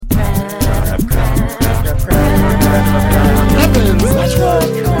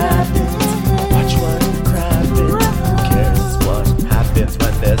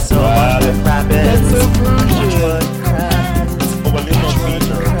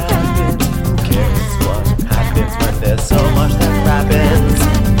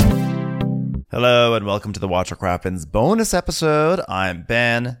Hello and welcome to the Watch What Crappens bonus episode. I'm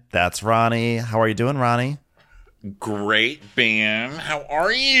Ben. That's Ronnie. How are you doing, Ronnie? Great, Ben. How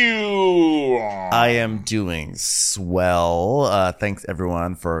are you? I am doing swell. Thanks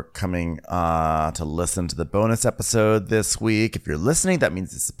everyone for coming to listen to the bonus episode this week. If you're listening, that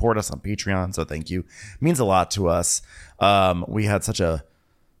means you support us on Patreon, so thank you. It means a lot to us. We had such a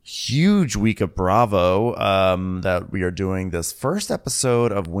huge week of Bravo that we are doing this first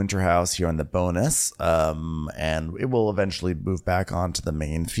episode of Winter House here on the bonus, and it will eventually move back onto the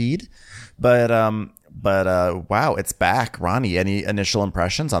main feed. But wow, it's back. Ronnie, any initial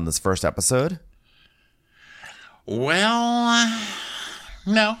impressions on this first episode? Well,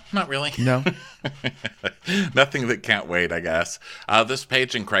 no, not really. No. Nothing that can't wait, I guess. This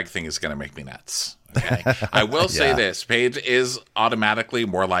Paige and Craig thing is going to make me nuts. Okay. I will say this. Paige is automatically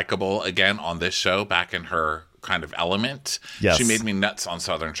more likable again on this show, back in her kind of element. Yes. She made me nuts on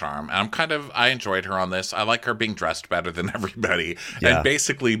Southern Charm. And I enjoyed her on this. I like her being dressed better than everybody and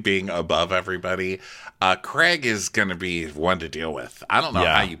basically being above everybody. Craig is going to be one to deal with. I don't know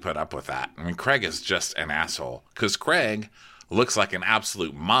how you put up with that. I mean, Craig is just an asshole because Craig looks like an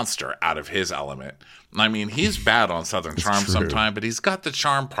absolute monster out of his element. I mean, he's bad on Southern Charm sometimes, but he's got the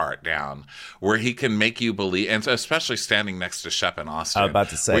charm part down where he can make you believe, and especially standing next to Shep and Austin. I was about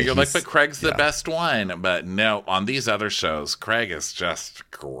to say, where you're like, but Craig's the best one. But no, on these other shows, Craig is just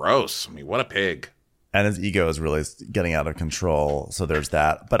gross. I mean, what a pig. And his ego is really getting out of control. So there's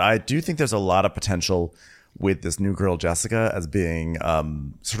that. But I do think there's a lot of potential with this new girl, Jessica, as being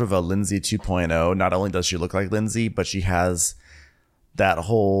sort of a Lindsay 2.0. Not only does she look like Lindsay, but she has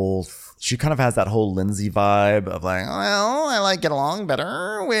she kind of has that whole Lindsay vibe of like, well, I like get along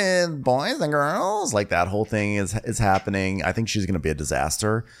better with boys and girls. Like that whole thing is happening. I think she's going to be a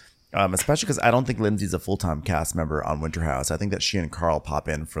disaster, especially because I don't think Lindsay's a full-time cast member on Winter House. I think that she and Carl pop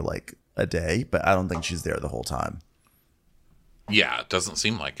in for like a day, but I don't think she's there the whole time. Yeah, it doesn't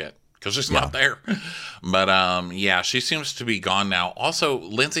seem like it because she's not there. But she seems to be gone now. Also,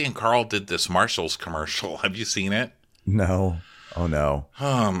 Lindsay and Carl did this Marshalls commercial. Have you seen it? No. Oh, no.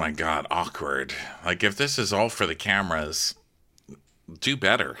 Oh, my God. Awkward. Like, if this is all for the cameras, do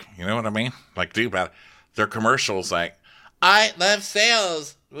better. You know what I mean? Like, do better. Their commercials like, I love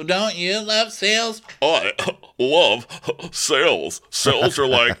sales. Don't you love sales? I love sales. Sales are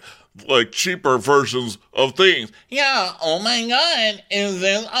like cheaper versions of things. Yeah. Oh, my God. Is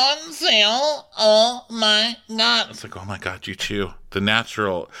this on sale? Oh, my God. It's like, oh, my God, you too. The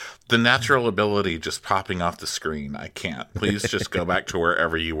natural ability just popping off the screen. I can't. Please just go back to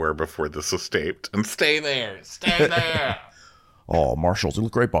wherever you were before this was taped and stay there. Stay there. Oh, Marshalls, you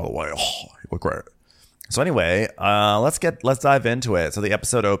look great, by the way. Oh, you look great. So anyway, let's dive into it. So the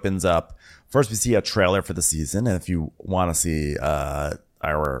episode opens up. First, we see a trailer for the season, and if you want to see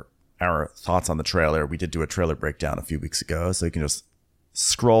our thoughts on the trailer, we did do a trailer breakdown a few weeks ago, so you can just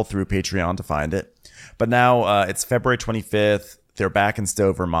scroll through Patreon to find it. But now it's February 25th. They're back in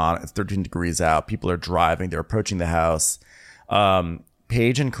Stowe, Vermont. It's 13 degrees out. People are driving. They're approaching the house.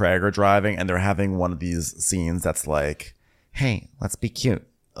 Paige and Craig are driving, and they're having one of these scenes that's like, hey, let's be cute.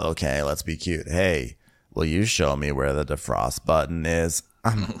 Okay, let's be cute. Hey, will you show me where the defrost button is?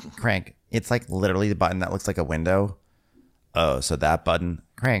 Craig, it's like literally the button that looks like a window. Oh, so that button.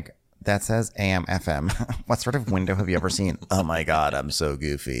 Craig, that says AM, FM. What sort of window have you ever seen? Oh my God, I'm so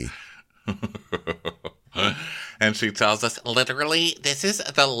goofy. And she tells us, literally, this is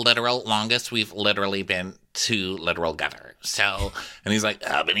the literal longest we've literally been to literal gutter. So, and he's like,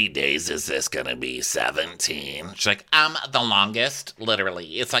 how many days is this going to be? 17. She's like, the longest,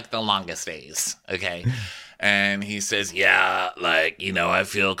 literally. It's like the longest days. Okay. And he says, yeah, like, I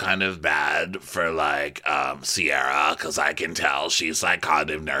feel kind of bad for like Sierra because I can tell she's like kind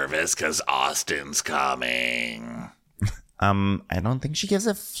of nervous because Austin's coming. I don't think she gives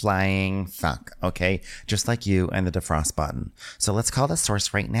a flying fuck, okay? Just like you and the defrost button. So let's call the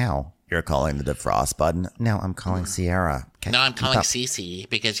source right now. You're calling the defrost button? No, I'm calling Sierra. Okay, no, I'm calling Cece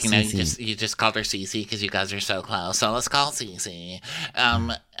because, Cece. you just called her Cece because you guys are so close. So let's call Cece.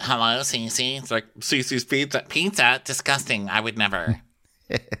 Hello, Cece. It's like, Cece's pizza. Pizza? Disgusting. I would never.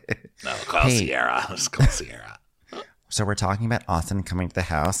 No, call Sierra. Let's call Sierra. So we're talking about Austin coming to the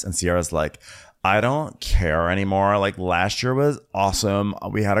house, and Sierra's like, I don't care anymore. Like last year was awesome.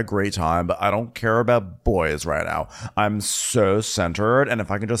 We had a great time, but I don't care about boys right now. I'm so centered. And if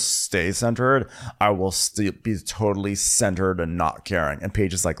I can just stay centered, I will still be totally centered and not caring. And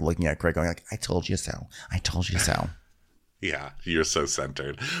Paige is like looking at Craig going like, I told you so. I told you so. Yeah, you're so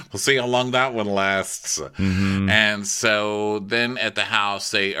centered. We'll see how long that one lasts. And so then at the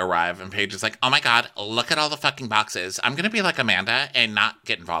house, they arrive, and Paige is like, oh my God, look at all the fucking boxes. I'm going to be like Amanda and not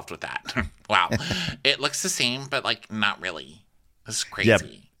get involved with that. Wow. It looks the same, but like not really. This is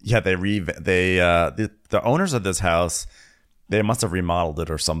crazy. Yeah, the owners of this house, they must have remodeled it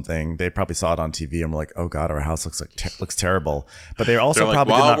or something. They probably saw it on TV and were like, "Oh God, our house looks terrible." But they also They're like,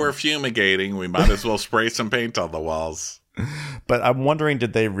 probably while we're fumigating, we might as well spray some paint on the walls. But I'm wondering,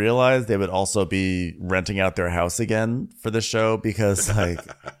 did they realize they would also be renting out their house again for the show? Because like,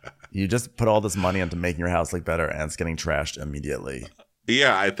 you just put all this money into making your house look better, and it's getting trashed immediately.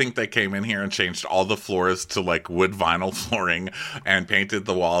 Yeah, I think they came in here and changed all the floors to like wood vinyl flooring and painted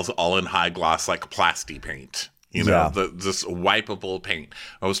the walls all in high gloss like plasti paint. You know, this wipeable paint.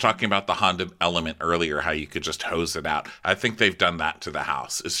 I was talking about the Honda Element earlier, how you could just hose it out. I think they've done that to the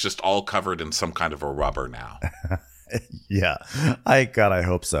house. It's just all covered in some kind of a rubber now. Yeah, I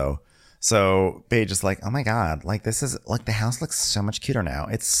hope so. So Paige is like, oh my God, like this is like the house looks so much cuter now.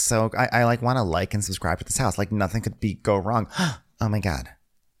 It's so I like want to like and subscribe to this house. Like nothing could go wrong. Oh my God.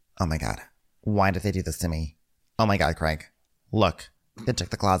 Oh my God. Why did they do this to me? Oh my God, Craig. Look, they took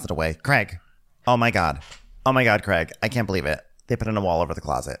the closet away. Craig. Oh my God. Oh my God, Craig. I can't believe it. They put in a wall over the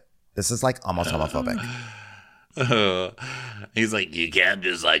closet. This is like almost homophobic. He's like, you can't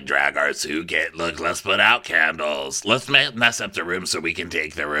just like drag our suitcase. Look, let's put out candles. Let's mess up the room so we can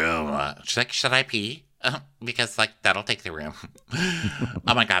take the room. She's like, should I pee? Because like that'll take the room.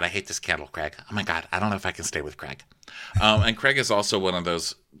 Oh my God, I hate this candle, Craig. Oh my God, I don't know if I can stay with Craig. And Craig is also one of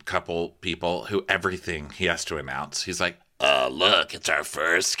those couple people who everything he has to announce. He's like, look, it's our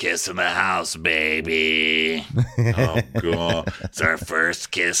first kiss in the house, baby. Oh, God. It's our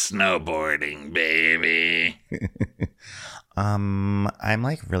first kiss snowboarding, baby. I'm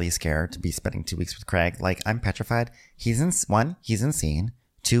like really scared to be spending 2 weeks with Craig. Like I'm petrified. He's insane.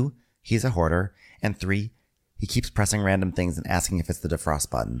 2, he's a hoarder. And 3, he keeps pressing random things and asking if it's the defrost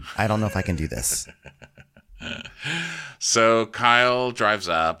button. I don't know if I can do this. So Kyle drives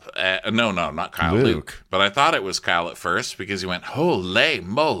up. No, not Kyle. Luke. But I thought it was Kyle at first because he went, holy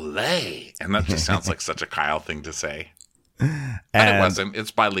moly. And that just sounds like such a Kyle thing to say. And it wasn't.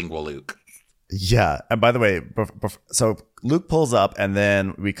 It's bilingual Luke. Yeah. And by the way, so Luke pulls up and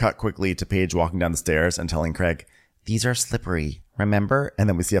then we cut quickly to Paige walking down the stairs and telling Craig, these are slippery, remember? And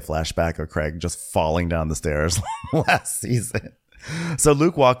then we see a flashback of Craig just falling down the stairs last season. So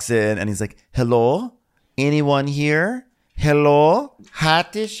Luke walks in and he's like, hello? Anyone here? Hello?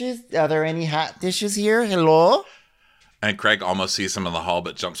 Hot dishes? Are there any hot dishes here? Hello? And Craig almost sees him in the hall,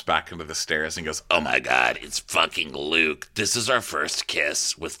 but jumps back into the stairs and goes, oh my God, it's fucking Luke. This is our first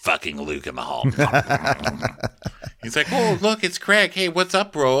kiss with fucking Luke in the hall. He's like, oh, look, it's Craig. Hey, what's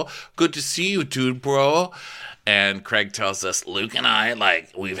up, bro? Good to see you, dude, bro. And Craig tells us, Luke and I,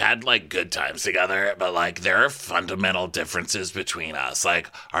 like, we've had, like, good times together, but, like, there are fundamental differences between us. Like,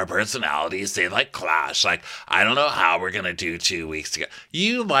 our personalities, they, like, clash. Like, I don't know how we're going to do 2 weeks together.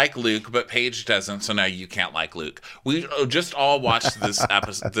 You like Luke, but Paige doesn't, so now you can't like Luke. We just all watched this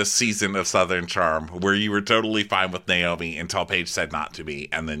this season of Southern Charm, where you were totally fine with Naomi until Paige said not to be,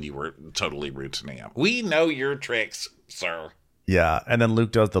 and then you were totally rude to Naomi. We know your tricks, sir. Yeah, and then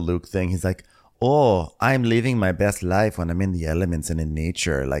Luke does the Luke thing. He's like, oh, I'm living my best life when I'm in the elements and in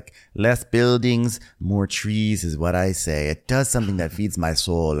nature. Like, less buildings, more trees is what I say. It does something that feeds my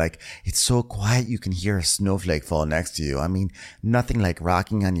soul. Like, it's so quiet you can hear a snowflake fall next to you. I mean, nothing like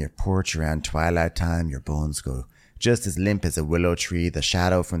rocking on your porch around twilight time. Your bones go just as limp as a willow tree. The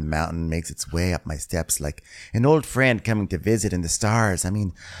shadow from the mountain makes its way up my steps like an old friend coming to visit in the stars. I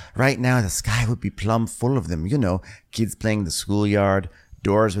mean, right now the sky would be plumb full of them. You know, kids playing in the schoolyard,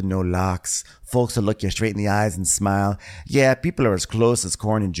 doors with no locks, folks that look you straight in the eyes and smile. Yeah, people are as close as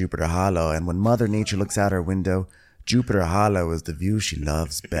corn in Jupiter Hollow, and when Mother Nature looks out her window, Jupiter Hollow is the view she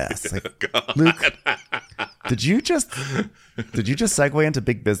loves best. Like, Luke, did you just segue into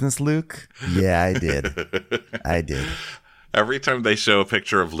big business, Luke? Yeah, I did. Every time they show a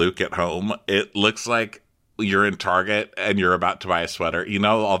picture of Luke at home, it looks like you're in Target and you're about to buy a sweater. You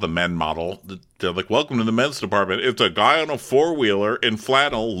know, all the men model. They're like, welcome to the men's department. It's a guy on a four-wheeler in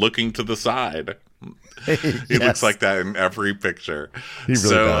flannel looking to the side. He looks like that in every picture. He really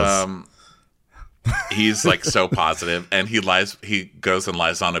does. He's like so positive, and he goes and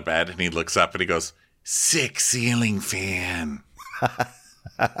lies on a bed, and he looks up and he goes, sick ceiling fan.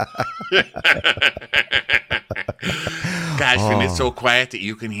 Gosh, and it's so quiet that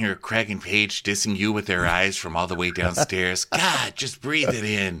you can hear Craig and Paige dissing you with their eyes from all the way downstairs. God, just breathe it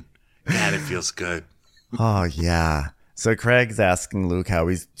in. God, it feels good. Oh, yeah. So Craig's asking Luke how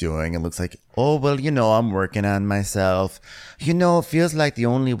he's doing, and Luke's like, oh, well, I'm working on myself. It feels like the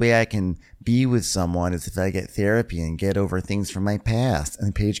only way I can be with someone is if I get therapy and get over things from my past.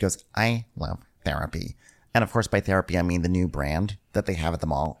 And Paige goes, I love therapy. And of course, by therapy, I mean the new brand that they have at the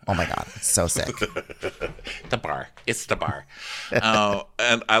mall. Oh my God, it's so sick. The bar. It's the bar.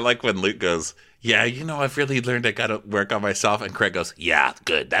 And I like when Luke goes, yeah, I've really learned I got to work on myself. And Craig goes, yeah,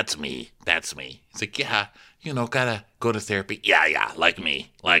 good. That's me. That's me. He's like, yeah, gotta go to therapy. Yeah, like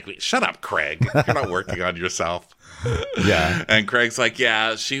me. Shut up, Craig. You're not working on yourself. Yeah. And Craig's like,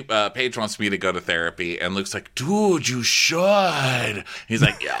 yeah, Paige wants me to go to therapy. And Luke's like, dude, you should. He's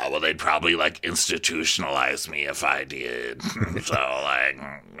like, yeah, well, they'd probably institutionalize me if I did. So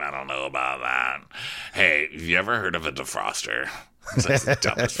I don't know about that. Hey, have you ever heard of a defroster? It's like the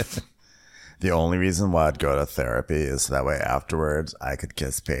dumbest. The only reason why I'd go to therapy is so that way afterwards I could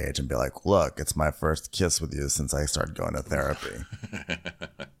kiss Paige and be like, look, it's my first kiss with you since I started going to therapy.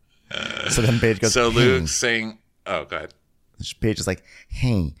 So then Paige goes, so Luke's saying, oh, go ahead. Paige is like,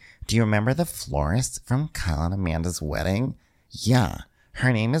 hey, do you remember the florist from Kyle and Amanda's wedding? Yeah,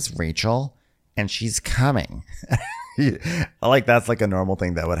 her name is Rachel and she's coming. That's a normal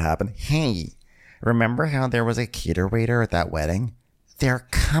thing that would happen. Hey, remember how there was a cater waiter at that wedding? They're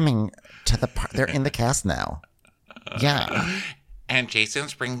coming to they're in the cast now. Yeah. And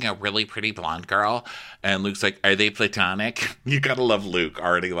Jason's bringing a really pretty blonde girl. And Luke's like, are they platonic? You gotta love Luke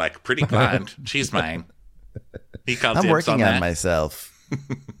already. Pretty blonde. She's mine. He called I'm dibs working on on myself.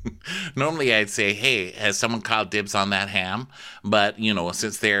 Normally I'd say, hey, has someone called dibs on that ham? But,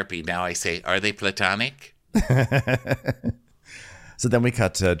 since therapy, now I say, are they platonic? So then we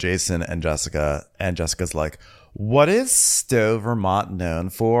cut to Jason and Jessica. And Jessica's like, what is Stowe, Vermont known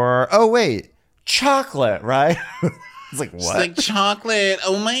for? Oh, wait, chocolate, right? It's like, what? It's like chocolate.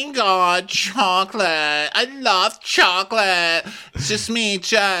 Oh my God, chocolate. I love chocolate. It's just me,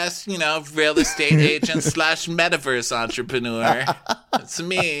 real estate agent / metaverse entrepreneur. It's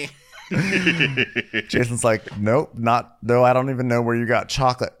me. Jason's like, nope, no, I don't even know where you got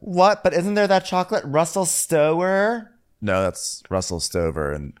chocolate. What? But isn't there that chocolate Russell Stover? No, that's Russell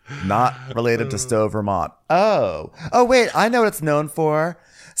Stover and not related to Stowe, Vermont. Oh, wait, I know what it's known for.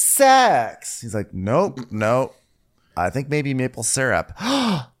 Sex. He's like, nope. I think maybe maple syrup.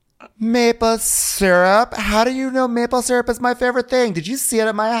 Maple syrup? How do you know maple syrup is my favorite thing? Did you see it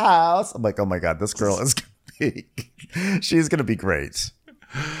at my house? I'm like, oh my God, this girl is she's going to be great.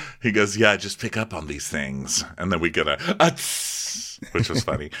 He goes, yeah, just pick up on these things. And then we get which was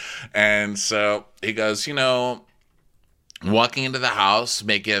funny. And so he goes, walking into the house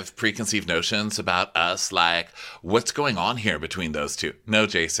may give preconceived notions about us, what's going on here between those two? No,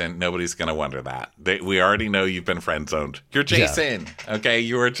 Jason, nobody's going to wonder that. We already know you've been friend-zoned. You're Jason, okay?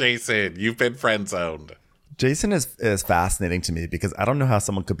 You are Jason. You've been friend-zoned. Jason is fascinating to me because I don't know how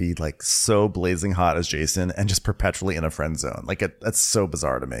someone could be so blazing hot as Jason and just perpetually in a friend zone. That's so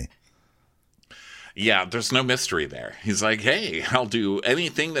bizarre to me. Yeah, there's no mystery there. He's like, hey, I'll do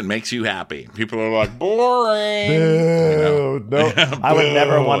anything that makes you happy. People are like, boring. Boo, no, I would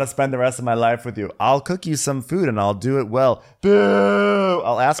never want to spend the rest of my life with you. I'll cook you some food and I'll do it well. Boo.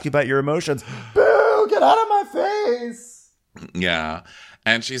 I'll ask you about your emotions. Boo, get out of my face. Yeah.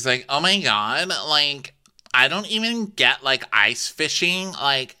 And she's like, oh my God, I don't even get ice fishing.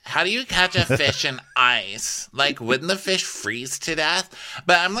 How do you catch a fish in ice? Wouldn't the fish freeze to death?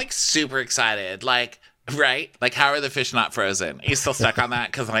 But I'm super excited. Right? How are the fish not frozen? Are you still stuck on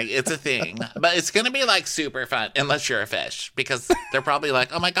that? Because it's a thing. But it's going to be super fun unless you're a fish. Because they're probably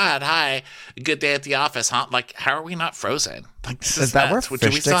oh my God, hi. Good day at the office, huh? How are we not frozen? This is that nuts. Where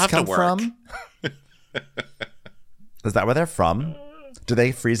fish sticks come from? Is that where they're from? Do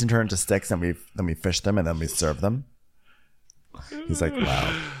they freeze and turn into sticks and we fish them and then we serve them? He's like,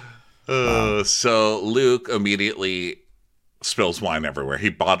 wow. So Luke immediately spills wine everywhere. He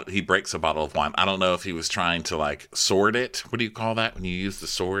breaks a bottle of wine. I don't know if he was trying to sword it. What do you call that when you use the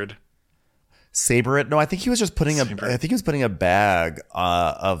sword? Saber it? No, I think he was just putting a bag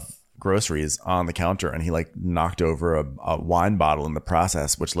of groceries on the counter and he knocked over a wine bottle in the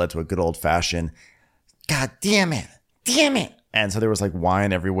process, which led to a good old fashioned, God damn it. And so there was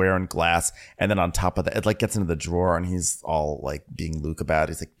wine everywhere and glass. And then on top of that, it gets into the drawer and he's all being Luke about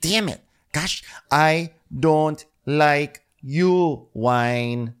it. He's like, damn it. Gosh, I don't like you,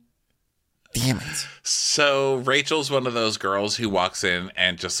 wine. Damn it. So Rachel's one of those girls who walks in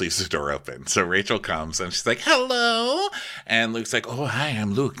and just leaves the door open. So Rachel comes and she's like, hello. And Luke's like, oh, hi,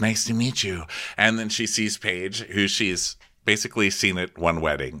 I'm Luke. Nice to meet you. And then she sees Paige, who she's basically seen at one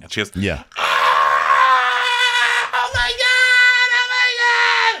wedding. And she goes, yeah.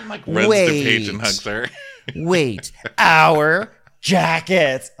 Runs to Paige and hugs her. Wait, our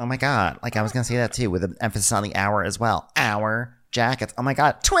jackets. Oh my God. Like I was going to say that too with an emphasis on the hour as well. Our jackets. Oh my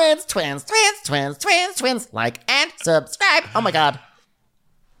God. Twins, twins, twins, twins, twins, twins. Like and subscribe. Oh my God.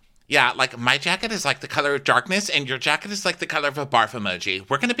 Yeah, like my jacket is like the color of darkness and your jacket is like the color of a barf emoji.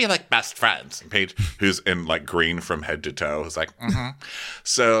 We're going to be like best friends. And Paige, who's in like green from head to toe, is like, Mm-hmm.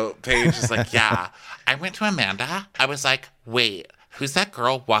 So Paige is like, yeah, I went to Amanda. I was like, wait, who's that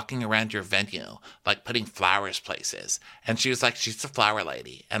girl walking around your venue, like putting flowers places? And she was like, she's the flower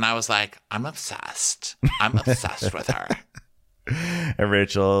lady. And I was like, I'm obsessed. I'm obsessed with her. And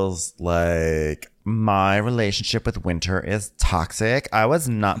Rachel's like, my relationship with winter is toxic. I was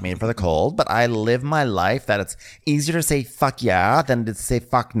not made for the cold, but I live my life that it's easier to say fuck yeah than to say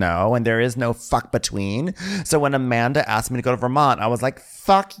fuck no. And there is no fuck between. So when Amanda asked me to go to Vermont, I was like,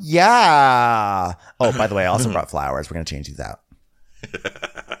 fuck yeah. Oh, by the way, I also brought flowers. We're going to change these out.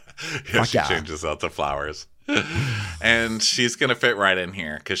 Yeah, she changes out the flowers. And she's going to fit right in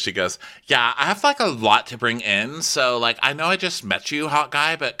here because she goes, yeah, I have like a lot to bring in. So like, I know I just met you, hot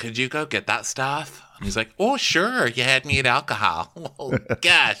guy, but could you go get that stuff? And he's like, oh, sure. You had me at alcohol. Oh,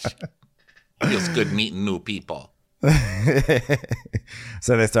 gosh. Feels good meeting new people.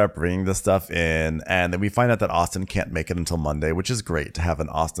 So they start bringing the stuff in, and then we find out that Austin can't make it until Monday, which is great to have an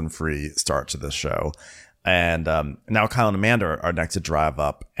Austin free start to the show. And now Kyle and Amanda are next to drive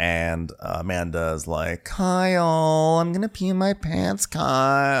up, and Amanda's like, Kyle, I'm gonna pee in my pants,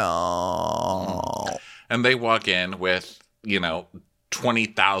 Kyle. And they walk in with,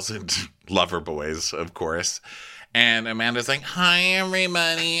 20,000 lover boys, of course. And Amanda's like, hi,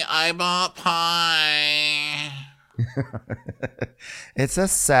 everybody. I bought pie. It's a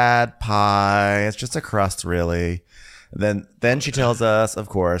sad pie. It's just a crust, really. Then she tells us, of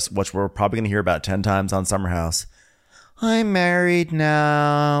course, which we're probably going to hear about 10 times on Summer House. I'm married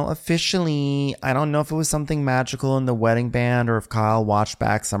now, officially. I don't know if it was something magical in the wedding band or if Kyle watched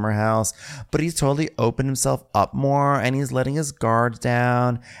back Summer House, but he's totally opened himself up more and he's letting his guards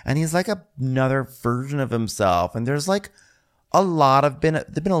down and he's like another version of himself. And there's like there've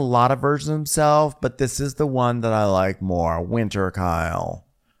been a lot of versions of himself, but this is the one that I like more. Winter Kyle.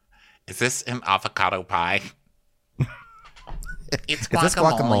 Is this an avocado pie? It's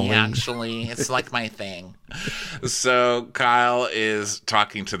guacamole, actually. It's like my thing. So Kyle is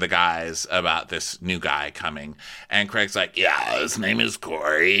talking to the guys about this new guy coming. And Craig's like, yeah, his name is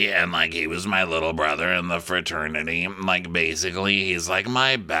Corey. And, like, he was my little brother in the fraternity. Like, basically, he's, like,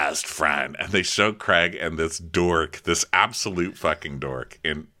 my best friend. And they show Craig and this dork, this absolute fucking dork,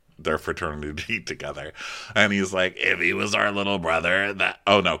 in their fraternity together. And he's like, if he was our little brother,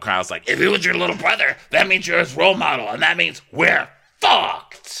 Kyle's like, if he was your little brother, that means you're his role model, and that means we're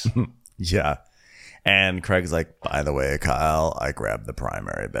fucked. Yeah. And Craig's like, by the way, Kyle, I grabbed the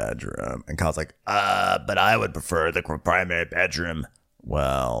primary bedroom. And Kyle's like, but I would prefer the primary bedroom.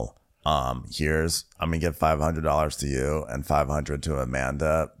 Well, I'm gonna give $500 to you and $500 to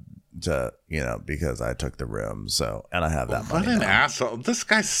Amanda because I took the room. So, and I have that money. What an asshole. This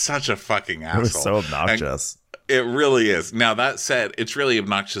guy's such a fucking asshole. It was so obnoxious. And it really is. Now, that said, it's really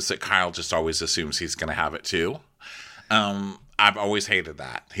obnoxious that Kyle just always assumes he's going to have it too. I've always hated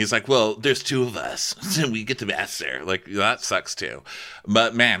that. He's like, well, there's two of us, so we get to master. Like, that sucks too.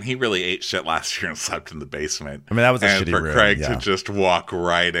 But man, he really ate shit last year and slept in the basement. I mean, that was a shitty room. And for Craig to just walk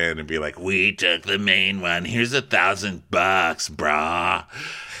right in and be like, we took the main one. Here's $1,000, brah.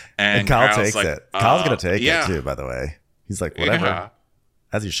 And Kyle takes it. Kyle's going to take it too, by the way. He's like, whatever. Yeah.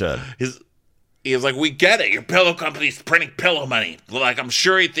 As he should. He's like, we get it. Your pillow company's printing pillow money. Like, I'm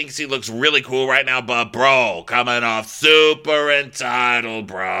sure he thinks he looks really cool right now, but bro, coming off super entitled,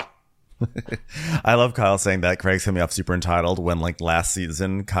 bro. I love Kyle saying that. Craig's coming off super entitled when, like, last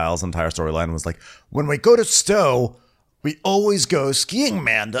season, Kyle's entire storyline was like, when we go to Stowe, we always go skiing,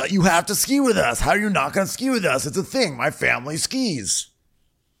 Amanda. You have to ski with us. How are you not going to ski with us? It's a thing. My family skis.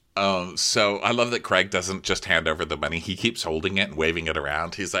 So I love that Craig doesn't just hand over the money. He keeps holding it and waving it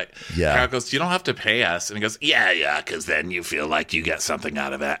around. He's like, Kyle goes, you don't have to pay us. And he goes, yeah, because then you feel like you get something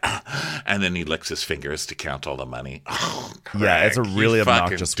out of it. And then he licks his fingers to count all the money. Oh, Craig, yeah, it's a really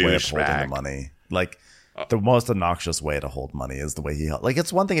obnoxious way of holding the money. Like, the most obnoxious way to hold money is the way he held. Like,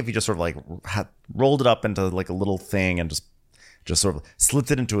 it's one thing if you just sort of like rolled it up into like a little thing and just sort of slipped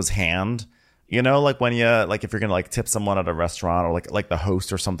it into his hand. You know, like when if you're going to like tip someone at a restaurant or like the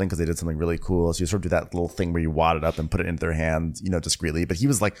host or something because they did something really cool. So you sort of do that little thing where you wad it up and put it into their hand, discreetly. But he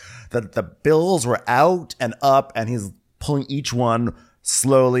was like, the bills were out and up and he's pulling each one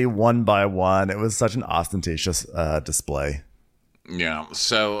slowly one by one. It was such an ostentatious display. Yeah.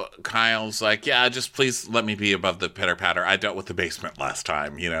 So Kyle's like, yeah, just please let me be above the pitter patter. I dealt with the basement last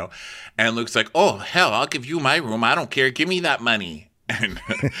time, you know? And Luke's like, oh, hell, I'll give you my room. I don't care. Give me that money. And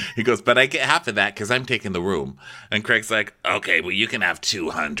he goes, but I get half of that because I'm taking the room. And Craig's like, okay, well, you can have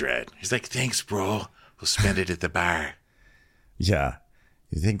 200. He's like, thanks, bro. We'll spend it at the bar. Yeah.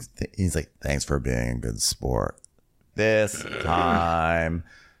 He's like, thanks for being a good sport. This time.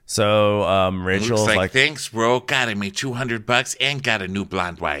 So Rachel's Luke's like, thanks, bro. God, I made $200 and got a new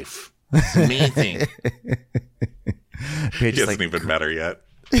blonde wife. It's amazing. Paige He is hasn't like, even met her yet.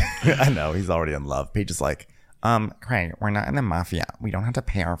 I know, he's already in love. Paige is like, Craig, we're not in the mafia. We don't have to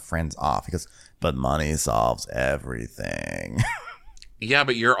pay our friends off. He goes, but money solves everything. Yeah,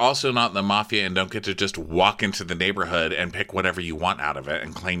 but you're also not in the mafia and don't get to just walk into the neighborhood and pick whatever you want out of it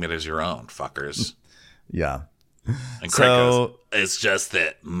and claim it as your own, fuckers. Yeah. And Craig goes, it's just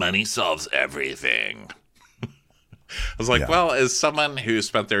that money solves everything. I was like, well, as someone who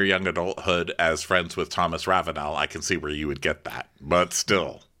spent their young adulthood as friends with Thomas Ravenel, I can see where you would get that. But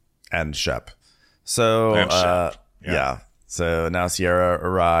still. And Shep. So, yeah. So now Sierra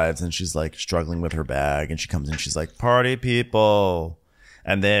arrives and she's like struggling with her bag and she comes in. She's like, party people.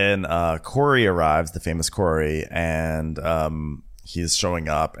 And then Corey arrives, the famous Corey, and he's showing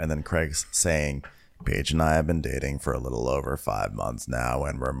up. And then Craig's saying, Paige and I have been dating for a little over 5 months now,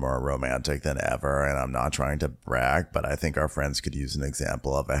 and we're more romantic than ever. And I'm not trying to brag, but I think our friends could use an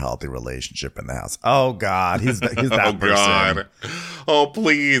example of a healthy relationship in the house. Oh, God. He's that oh, person. God. Oh,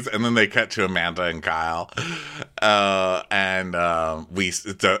 please. And then they cut to Amanda and Kyle. The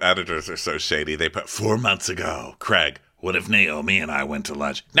editors are so shady. They put 4 months ago, Craig, what if Naomi and I went to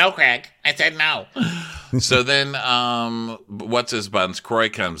lunch? No, Craig. I said no. So then, what's his buns? Croy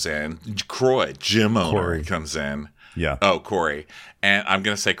comes in. Jim owner comes in. Yeah. Oh, Corey. And I'm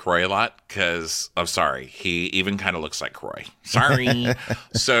going to say Croy a lot because I'm sorry. He even kind of looks like Croy. Sorry.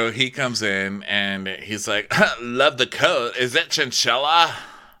 So he comes in and he's like, love the coat. Is it chinchilla?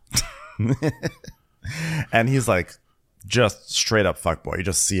 And he's like, just straight up fuckboy. You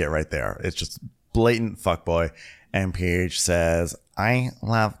just see it right there. It's just blatant fuckboy. And Paige says, I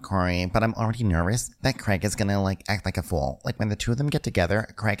love Corey, but I'm already nervous that Craig is gonna like act like a fool. Like when the two of them get together,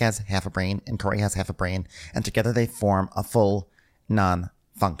 Craig has half a brain and Corey has half a brain, and together they form a full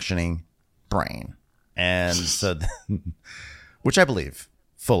non-functioning brain. And so, which I believe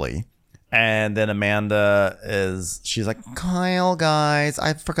fully. And then Amanda she's like, Kyle, guys,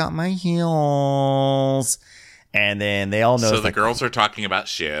 I forgot my heels. And then they all know. So the girls are talking about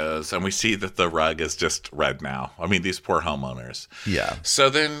shoes, and we see that the rug is just red now. I mean, these poor homeowners. Yeah. So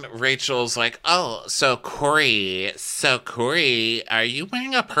then Rachel's like, oh, so Corey, are you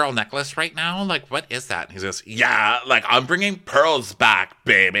wearing a pearl necklace right now? Like, what is that? And he goes, yeah, like, I'm bringing pearls back,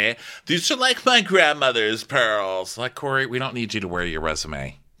 baby. These are like my grandmother's pearls. Like, Corey, we don't need you to wear your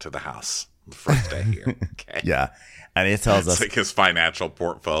resume to the house the first day here. Okay. Yeah. And he tells us. It's like his financial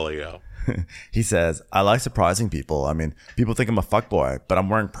portfolio. He says, I like surprising people. I mean, people think I'm a fuckboy, but I'm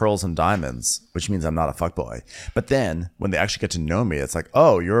wearing pearls and diamonds, which means I'm not a fuckboy. But then when they actually get to know me, it's like,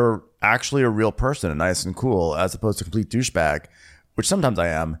 oh, you're actually a real person and nice and cool, as opposed to a complete douchebag, which sometimes I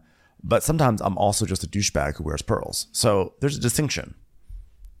am. But sometimes I'm also just a douchebag who wears pearls. So there's a distinction.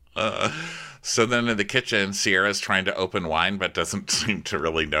 So then in the kitchen, Sierra's trying to open wine, but doesn't seem to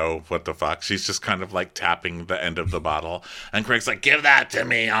really know what the fuck. She's just kind of like tapping the end of the bottle. And Craig's like, give that to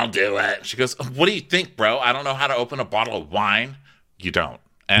me. I'll do it. She goes, what do you think, bro? I don't know how to open a bottle of wine. You don't.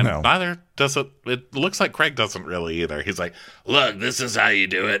 And neither does it. It looks like Craig doesn't really either. He's like, look, this is how you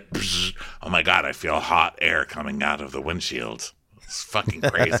do it. Oh my God, I feel hot air coming out of the windshield. It's fucking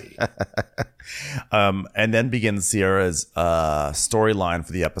crazy. And then begins Sierra's storyline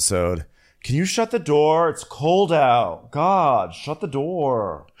for the episode. Can you shut the door? It's cold out. God, shut the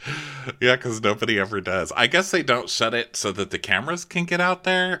door. Yeah, because nobody ever does. I guess they don't shut it so that the cameras can get out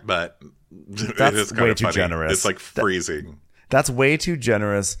there, but that's it is kind way of too funny. generous. It's like freezing. That's way too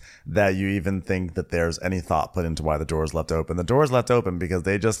generous that you even think that there's any thought put into why the door is left open. The door is left open because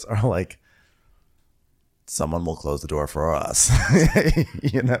they just are like, someone will close the door for us.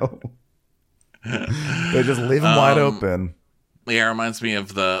 You know? They just leave them wide open. Yeah, it reminds me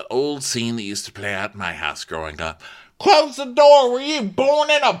of the old scene that used to play out in my house growing up. Close the door! Were you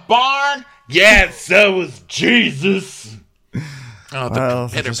born in a barn? Yeah, so was Jesus. Oh, the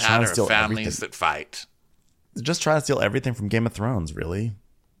pitter-patter of families that fight. They're just trying to steal everything from Game of Thrones, really.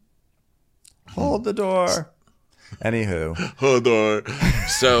 Hold the door. Anywho. Hold on.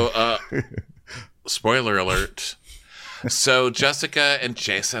 So, spoiler alert. So Jessica and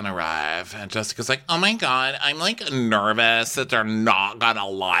Jason arrive, and Jessica's like, oh my God, I'm like nervous that they're not gonna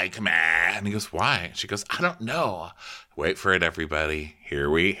like me. And he goes, why? She goes, I don't know. wait for it, everybody.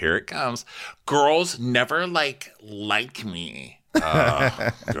 Here it comes. Girls never like me. Oh,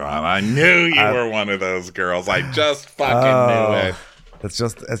 God, I knew you were one of those girls. I just fucking knew it. It's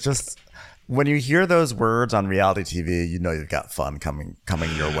just when you hear those words on reality TV, you know you've got fun coming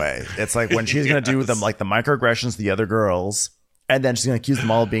your way. It's like when she's gonna do them like the microaggressions to the other girls, and then she's gonna accuse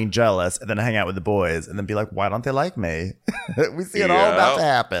them all of being jealous, and then hang out with the boys, and then be like, "Why don't they like me?" We see it all about to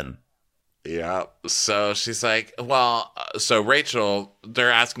happen. Yeah. So she's like, well, so Rachel,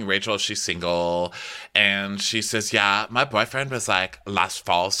 they're asking Rachel if she's single. And she says, yeah, my boyfriend was like last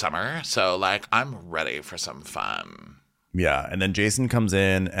fall, summer. So like, I'm ready for some fun. Yeah. And then Jason comes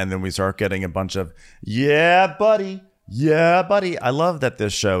in, and then we start getting a bunch of, yeah, buddy. Yeah, buddy. I love that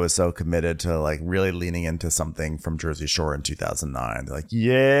this show is so committed to like really leaning into something from Jersey Shore in 2009. They're like,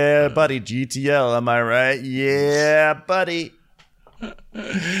 yeah, buddy, GTL. Am I right? Yeah, buddy.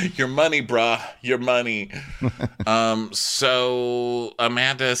 Your money, bruh. Your money. So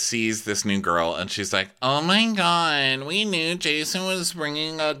Amanda sees this new girl and she's like, oh my God, we knew Jason was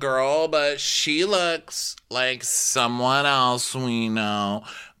bringing a girl, but she looks like someone else we know.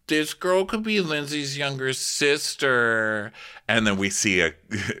 This girl could be Lindsay's younger sister. And then we see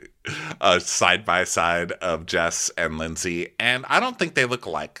a side-by-side of Jess and Lindsay. And I don't think they look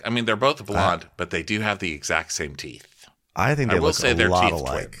alike. I mean, they're both blonde, but they do have the exact same teeth. I think they look a lot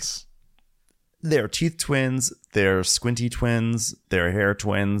alike. Twins. They're teeth twins. They're squinty twins. They're hair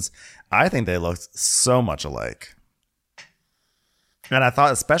twins. I think they look so much alike. And I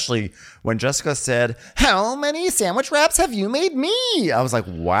thought, especially when Jessica said, how many sandwich wraps have you made me? I was like,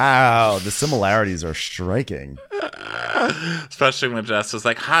 wow, the similarities are striking. Especially when Jess was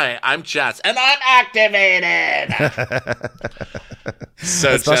like, hi, I'm Jess, and I'm activated.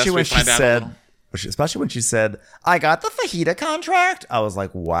 So especially Jess, when she said... Especially when she said, I got the fajita contract. I was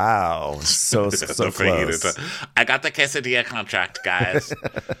like, wow, so close. I got the quesadilla contract, guys.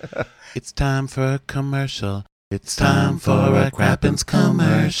 It's time for a commercial. It's time for a Crappens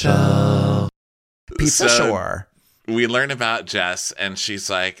commercial. Pizza Shore. We learn about Jess, and she's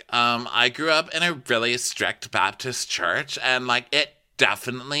like, I grew up in a really strict Baptist church, and like it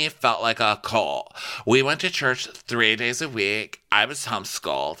definitely felt like a cult. We went to church 3 days a week. I was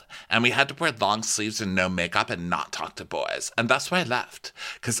homeschooled, and we had to wear long sleeves and no makeup and not talk to boys. And that's why I left,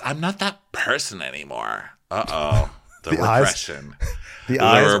 because I'm not that person anymore. Uh-oh. The repression. The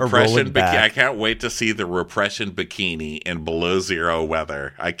eyes are rolling back. I can't wait to see the repression bikini in below zero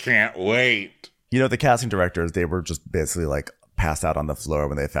weather. I can't wait. You know, the casting directors, they were just basically like passed out on the floor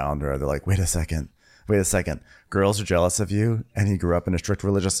when they found her. They're like, wait a second. Girls are jealous of you, and he grew up in a strict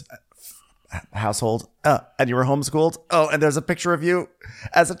religious household, and you were homeschooled. Oh, and there's a picture of you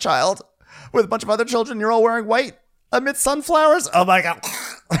as a child with a bunch of other children. You're all wearing white amidst sunflowers. Oh my God.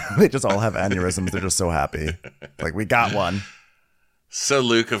 They just all have aneurysms. They're just so happy. Like, we got one. So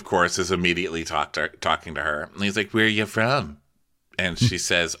Luke, of course, is immediately talking to her. And he's like, where are you from? And she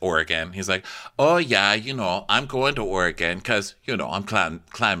says, Oregon. He's like, oh, yeah, I'm going to Oregon because, I'm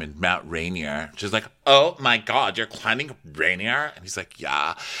climbing Mount Rainier. She's like, oh, my God, you're climbing Rainier? And he's like,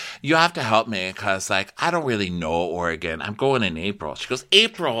 yeah, you have to help me because, like, I don't really know Oregon. I'm going in April. She goes,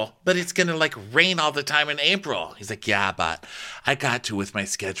 April? But it's going to, like, rain all the time in April. He's like, yeah, but I got to with my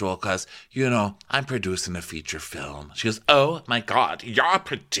schedule because, I'm producing a feature film. She goes, oh, my God, you're a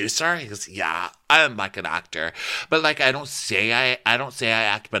producer? He goes, yeah, I'm like an actor. But, like, I don't say I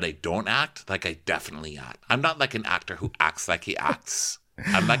act, but I don't act. Like, I definitely act. I'm not like an actor who acts like he acts.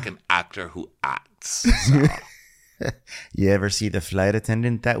 I'm like an actor who acts. So. You ever see The Flight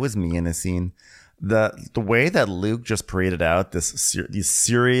Attendant? That was me in a scene. The way that Luke just paraded out these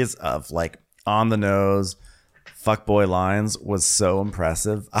series of like on the nose fuckboy lines was so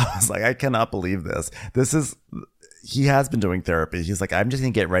impressive. I was like, I cannot believe this. He has been doing therapy. He's like, I'm just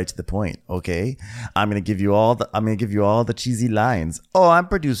gonna get right to the point, okay? I'm gonna give you all the cheesy lines. Oh, I'm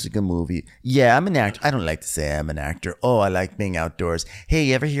producing a movie. Yeah, I'm an actor. I don't like to say I'm an actor. Oh, I like being outdoors. Hey,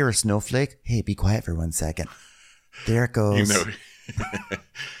 you ever hear a snowflake? Hey, be quiet for 1 second. There it goes.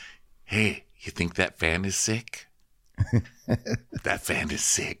 Hey, you think that fan is sick? That fan is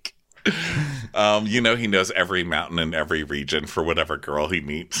sick. He knows every mountain in every region for whatever girl he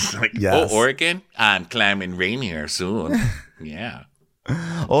meets. Like, yes. Oh, Oregon? I'm climbing Rainier soon. Yeah.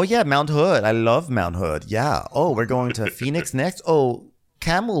 Oh, yeah, Mount Hood. I love Mount Hood. Yeah. Oh, we're going to Phoenix next? Oh,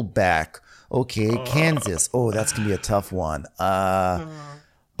 Camelback. Okay, Kansas. Oh, that's going to be a tough one.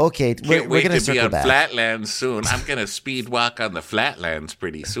 Okay, we're going to circle back. Flatlands soon. I'm going to speed walk on the Flatlands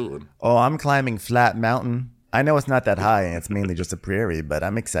pretty soon. Oh, I'm climbing Flat Mountain. I know it's not that high and it's mainly just a prairie, but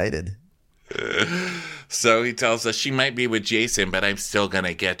I'm excited. So he tells us she might be with Jason, but I'm still going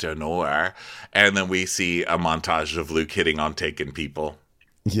to get to know her. And then we see a montage of Luke hitting on taken people.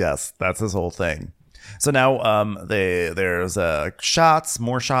 Yes, that's his whole thing. So now there's shots,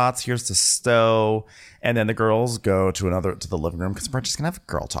 more shots. Here's the Stowe. And then the girls go to the living room because we're just going to have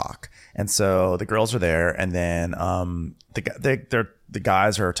a girl talk. And so the girls are there. And then the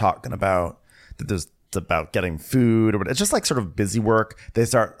guys are talking about that there's about getting food, or it's just like sort of busy work. They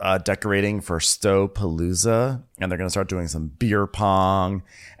start decorating for Stowe Palooza, and they're going to start doing some beer pong.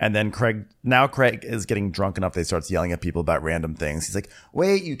 And then Craig is getting drunk enough that he starts yelling at people about random things. He's like,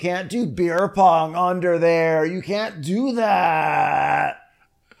 wait, you can't do beer pong under there. You can't do that.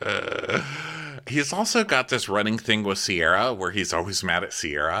 He's also got this running thing with Sierra where he's always mad at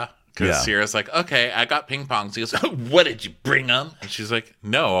Sierra. Because Sierra's like, okay, I got ping pongs. He goes, oh, what, did you bring them? And she's like,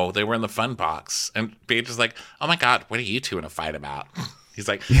 no, they were in the fun box. And Paige is like, oh my God, what are you two in a fight about? He's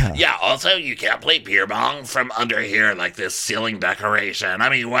like, yeah, also you can't play beer pong from under here like this ceiling decoration. I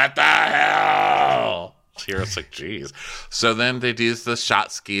mean, what the hell? Sierra's like, geez. So then they do the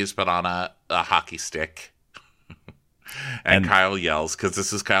shot skis, but on a hockey stick. And Kyle yells, because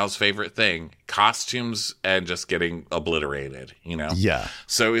this is Kyle's favorite thing, costumes and just getting obliterated, you know? Yeah.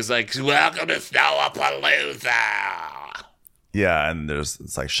 So he's like, welcome to Snowapalooza. Yeah, and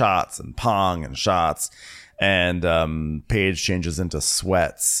it's like shots and pong and shots. And Paige changes into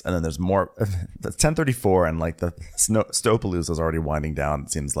sweats. And then there's more. It's 10:34, and like the Snowpalooza is already winding down,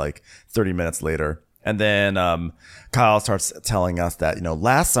 it seems like 30 minutes later. And then Kyle starts telling us that,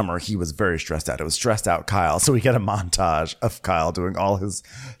 last summer he was very stressed out. It was stressed out Kyle. So we get a montage of Kyle doing all his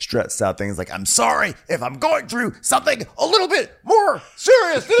stressed out things like, I'm sorry if I'm going through something a little bit more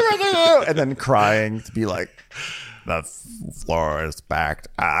serious. And then crying to be like, the floor is packed.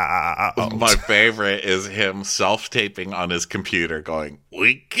 My favorite is him self-taping on his computer going,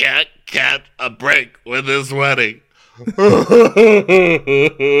 we can't get a break with this wedding.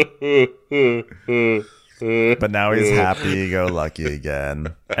 But now he's happy-go-lucky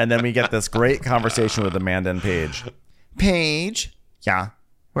again. And then we get this great conversation with Amanda and Paige. Paige? Yeah?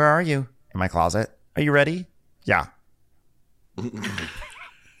 Where are you? In my closet. Are you ready? Yeah.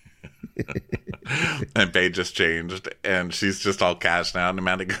 And Paige just changed, and she's just all cashed now. And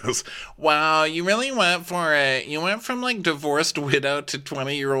Amanda goes, wow, you really went for it. You went from, like, divorced widow to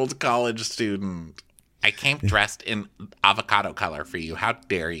 20-year-old college student. I came dressed in avocado color for you. How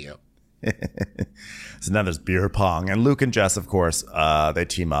dare you? So now there's beer pong. And Luke and Jess, of course, they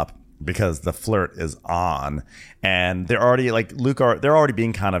team up because the flirt is on. And they're already, like, they're already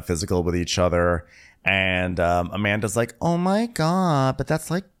being kind of physical with each other. And Amanda's like, oh my God, but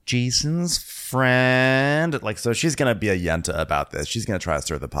that's like Jason's friend. Like, so she's going to be a yenta about this. She's going to try to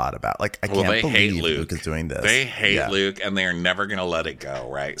stir the pot about, like, I can't believe Luke is doing this. They hate Luke, and they're never going to let it go,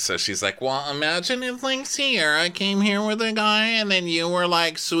 right? So she's like, well, imagine if, like, Sierra came here with a guy, and then you were,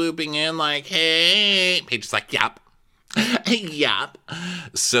 like, swooping in, like, hey. Paige is like, yep. Yep.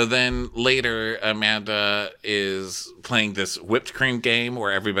 So then later, Amanda is playing this whipped cream game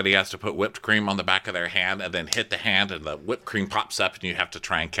where everybody has to put whipped cream on the back of their hand and then hit the hand, and the whipped cream pops up and you have to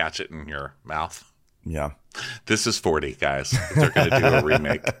try and catch it in your mouth. Yeah. This is 40, guys. They're going to do a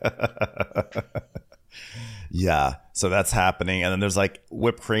remake. Yeah. So that's happening. And then there's like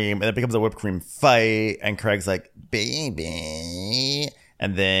whipped cream, and it becomes a whipped cream fight. And Craig's like, baby.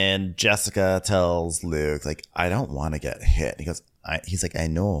 And then Jessica tells Luke, like, I don't want to get hit. He's like, I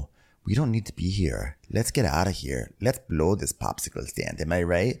know. We don't need to be here. Let's get out of here. Let's blow this popsicle stand. Am I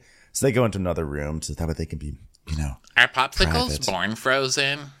right? So they go into another room so that way they can be, Are popsicles private. Born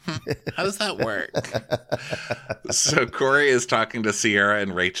frozen? How does that work? So Corey is talking to Sierra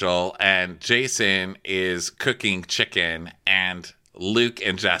and Rachel, and Jason is cooking chicken, and Luke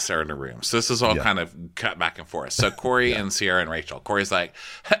and Jess are in a room. So this is all kind of cut back and forth. So Corey and Sierra and Rachel. Corey's like,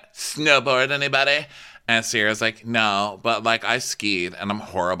 snowboard anybody? And Sierra's like, no, but like I skied and I'm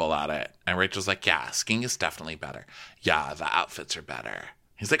horrible at it. And Rachel's like, yeah, skiing is definitely better. Yeah, the outfits are better.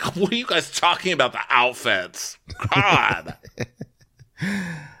 He's like, what are you guys talking about, the outfits? God.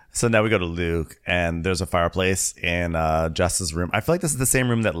 So now we go to Luke, and there's a fireplace in Jess's room. I feel like this is the same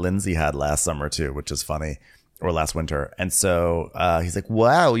room that Lindsay had last summer too, which is funny. Or last winter. And so he's like,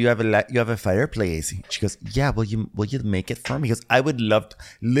 wow, you have a fireplace. She goes, yeah, will you make it for me? He goes, I would love to.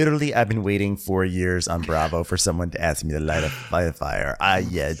 Literally, I've been waiting 4 years on Bravo for someone to ask me to light a fire.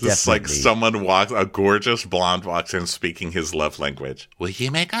 Yeah, definitely. It's like a gorgeous blonde walks in speaking his love language. Will you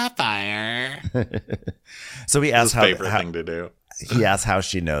make a fire? So he asked his favorite thing to do. He asked how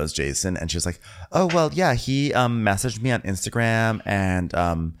she knows Jason, and she was like, oh, well, yeah, he messaged me on Instagram, and,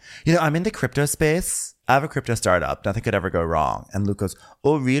 I'm in the crypto space. I have a crypto startup. Nothing could ever go wrong. And Luke goes,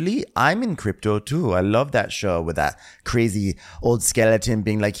 oh, really? I'm in crypto too. I love that show with that crazy old skeleton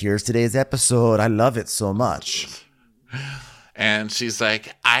being like, here's today's episode. I love it so much. And she's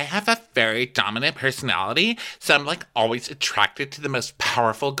like, I have a very dominant personality, so I'm like always attracted to the most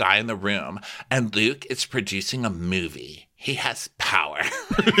powerful guy in the room. And Luke is producing a movie. He has power.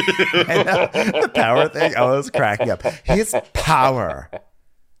 I know. The power thing, I was cracking up. His power.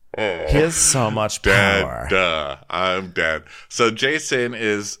 He has so much power. Duh. I'm dead. So Jason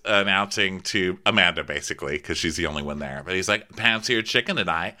is announcing to Amanda, basically, because she's the only one there. But he's like, Pam's here chicken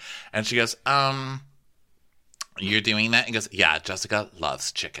tonight. And she goes, you're doing that? He goes, yeah, Jessica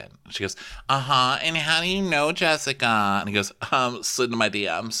loves chicken. She goes, uh-huh. And how do you know Jessica? And he goes, slid into my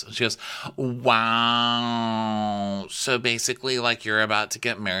DMs. She goes, wow. So basically, like, you're about to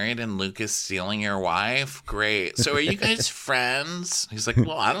get married and Luke is stealing your wife? Great. So are you guys friends? He's like,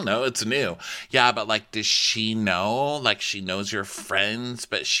 well, I don't know. It's new. Yeah, but, like, does she know? Like, she knows you're friends,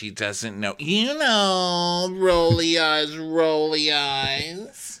 but she doesn't know. You know, rolly eyes, rolly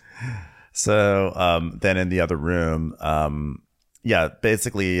eyes. So then in the other room,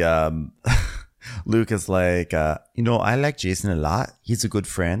 basically Luke is like, I like Jason a lot. He's a good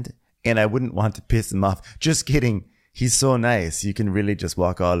friend and I wouldn't want to piss him off. Just kidding. He's so nice. You can really just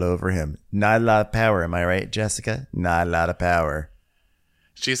walk all over him. Not a lot of power. Am I right, Jessica? Not a lot of power.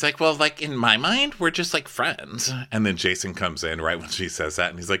 She's like, well, like, in my mind, we're just, like, friends. And then Jason comes in right when she says that,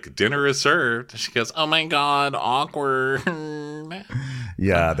 and he's like, dinner is served. She goes, oh, my God, awkward.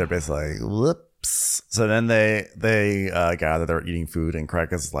 Yeah, they're basically like, whoops. So then they gather, they're eating food, and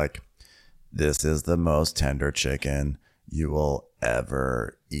Craig is like, this is the most tender chicken you will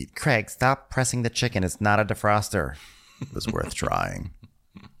ever eat. Craig, stop pressing the chicken. It's not a defroster. It was worth trying.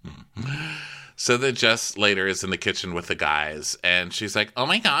 So then Jess later is in the kitchen with the guys, and she's like, oh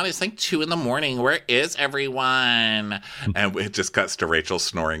my God, it's like 2 a.m. Where is everyone? And it just cuts to Rachel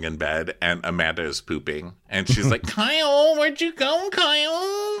snoring in bed, and Amanda is pooping. And she's like, Kyle, where'd you go,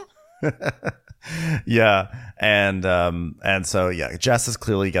 Kyle? Yeah. And so, yeah, Jess is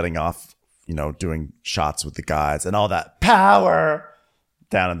clearly getting off, doing shots with the guys and all that power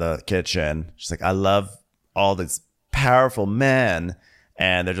down in the kitchen. She's like, I love all these powerful men.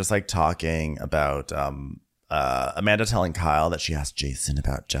 And they're just like talking about Amanda telling Kyle that she asked Jason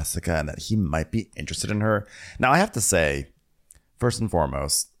about Jessica and that he might be interested in her. Now, I have to say, first and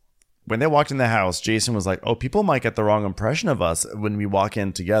foremost, when they walked in the house, Jason was like, oh, people might get the wrong impression of us when we walk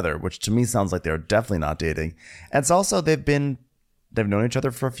in together, which to me sounds like they're definitely not dating. And it's also they've known each other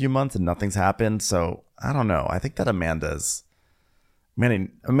for a few months and nothing's happened. So I don't know. I think that Amanda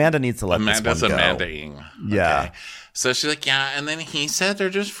needs to let this one go. Amandaing. Yeah. Okay. So she's like, yeah, and then he said they're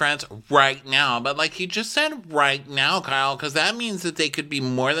just friends right now. But, like, he just said right now, Kyle, because that means that they could be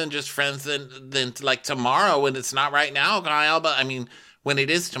more than just friends than like, tomorrow when it's not right now, Kyle. But, I mean, when it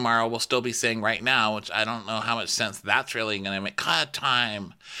is tomorrow, we'll still be saying right now, which I don't know how much sense that's really going to make. God,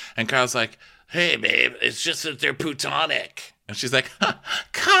 time. And Kyle's like, hey, babe, it's just that they're plutonic. And she's like,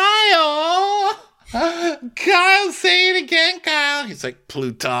 Kyle! Kyle, say it again, Kyle. He's like,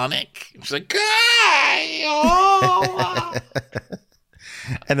 plutonic. She's like, Kyle.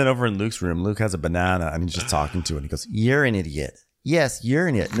 And then over in Luke's room, Luke has a banana and he's just talking to it. And he goes, you're an idiot. Yes, you're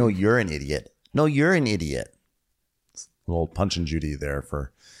an idiot. No, you're an idiot. No, you're an idiot. It's a little Punch and Judy there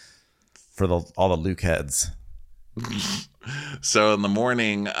for all the Luke heads. So in the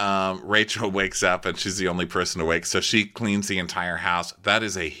morning, Rachel wakes up and she's the only person awake. So she cleans the entire house. That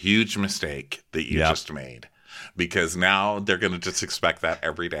is a huge mistake that you just made, because now they're going to just expect that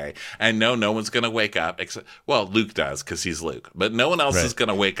every day. And no one's going to wake up except, well, Luke does because he's Luke, but no one else is going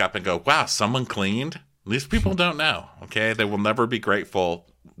to wake up and go, wow, someone cleaned. These people don't know. Okay. They will never be grateful.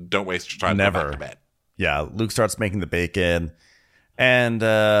 Don't waste your time. Never. Go back to bed. Yeah. Luke starts making the bacon. And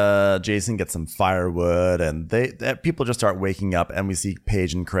Jason gets some firewood, and people just start waking up, and we see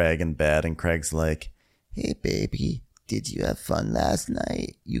Paige and Craig in bed, and Craig's like, hey, baby, did you have fun last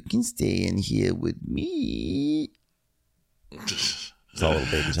night? You can stay in here with me. It's all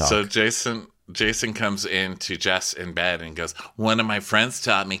little baby talk. So Jason comes in to Jess in bed and goes, one of my friends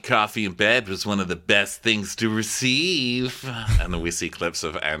taught me coffee in bed was one of the best things to receive. And then we see clips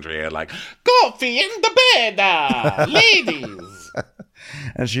of Andrea like, coffee in the bed, ladies.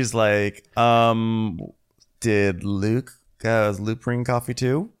 And she's like, did Luke bring coffee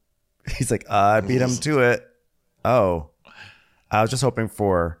too? He's like, I beat him to it. Oh, I was just hoping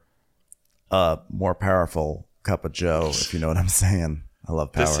for a more powerful cup of Joe, if you know what I'm saying. I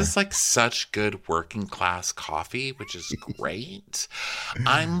love power. This is like such good working class coffee, which is great.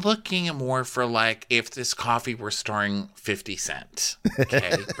 I'm looking more for like if this coffee were starring 50 Cent.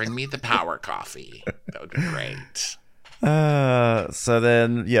 Okay, bring me the power coffee. That would be great. So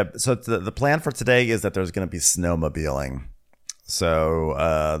then, so the plan for today is that there's going to be snowmobiling. So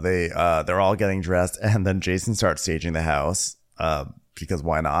they're all getting dressed, and then Jason starts staging the house because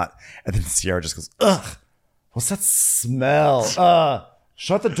why not? And then Sierra just goes, ugh, what's that smell?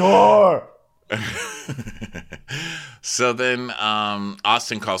 Shut the door. So then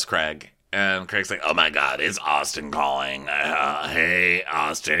Austin calls Craig, and Craig's like, oh my God, it's Austin calling. Hey,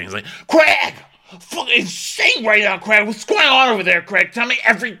 Austin. He's like, Craig, fucking sing right now, Craig. What's going on over there, Craig? Tell me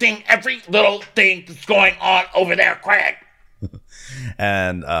everything, every little thing that's going on over there, Craig.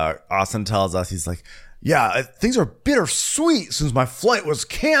 And Austin tells us, he's like, yeah, things are bittersweet since my flight was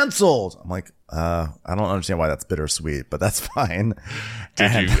canceled. I'm like, I don't understand why that's bittersweet, but that's fine.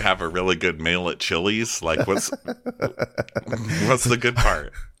 Did you have a really good meal at Chili's? Like, what's the good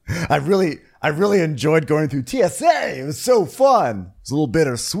part? I really enjoyed going through TSA. It was so fun. It was a little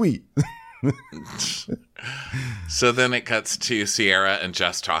bittersweet. So then it cuts to Sierra and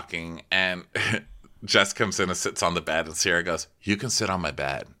Jess talking, and Jess comes in and sits on the bed, and Sierra goes, you can sit on my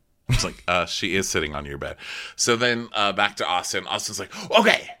bed. It's like, she is sitting on your bed. So then back to Austin. Austin's like,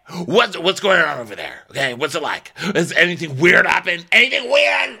 okay, what's going on over there? Okay, what's it like? Has anything weird happened? Anything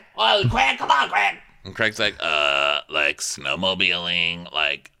weird? Oh, Craig, come on, Craig. And Craig's like snowmobiling.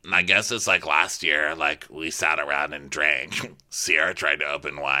 Like, I guess it's like last year, like we sat around and drank. Sierra tried to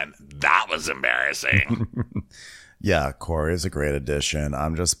open wine. That was embarrassing. Yeah, Corey is a great addition.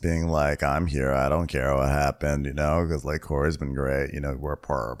 I'm just being like, I'm here. I don't care what happened, because like Corey's been great. We're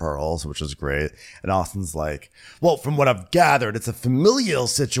pearls, which is great. And Austin's like, well, from what I've gathered, it's a familial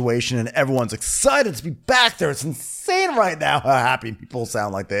situation and everyone's excited to be back there. It's insane right now how happy people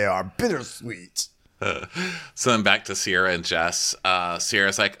sound like they are. Bittersweet. So then back to Sierra and Jess.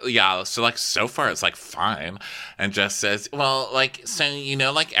 Sierra's like, yeah, so like so far it's like fine. And Jess says, well, like, so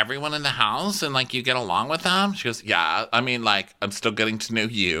like everyone in the house and like you get along with them? She goes, yeah, I mean, like, I'm still getting to know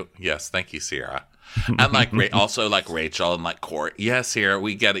you. Yes, thank you, Sierra. And like also like Rachel and like Corey. Yeah, Sierra,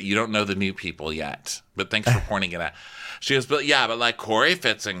 we get it. You don't know the new people yet, but thanks for pointing it out. She goes, but like Corey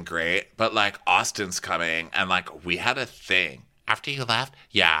fits in great, but like Austin's coming and like we had a thing. After you left,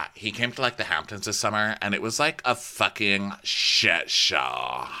 yeah, he came to like the Hamptons this summer, and it was like a fucking shit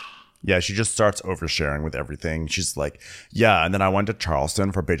show. Yeah, she just starts oversharing with everything. She's like, yeah, and then I went to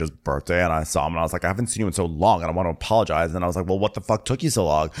Charleston for Beija's birthday, and I saw him, and I was like, I haven't seen you in so long, and I want to apologize. And then I was like, well, what the fuck took you so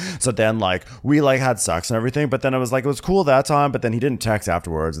long? So then, like, we, like, had sex and everything, but then it was like, it was cool that time, but then he didn't text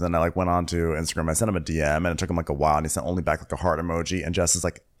afterwards, and then I, like, went on to Instagram. I sent him a DM, and it took him, like, a while, and he sent only back, like, a heart emoji, and Jess is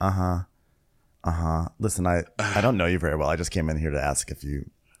like, listen, I don't know you very well. I just came in here to ask if you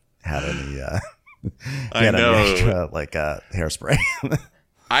had any any extra hairspray.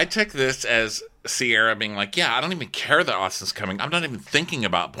 I took this as Sierra being like, yeah, I don't even care that Austin's coming. I'm not even thinking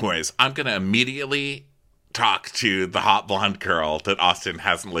about boys. I'm going to immediately talk to the hot blonde girl that Austin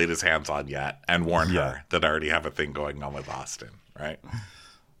hasn't laid his hands on yet and warn her that I already have a thing going on with Austin, right?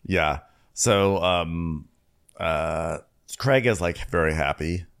 Yeah. So Craig is like very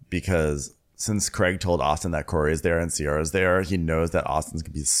happy because since Craig told Austin that Corey is there and Sierra is there, he knows that Austin's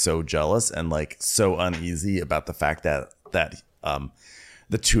gonna be so jealous and like so uneasy about the fact that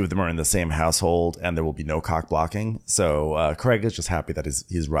the two of them are in the same household and there will be no cock blocking. So Craig is just happy that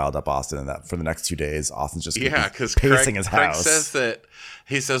he's riled up Austin and that for the next 2 days, Austin's just because pacing his Craig house. says that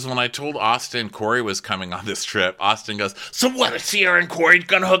he says when I told Austin Corey was coming on this trip, Austin goes, so what? Are Sierra and Corey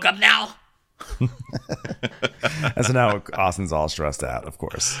gonna hook up now? And so now Austin's all stressed out, of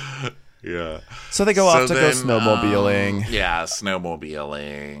course. Yeah. So they go off to go snowmobiling.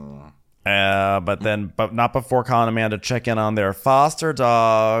 Snowmobiling. But not before calling Amanda to check in on their foster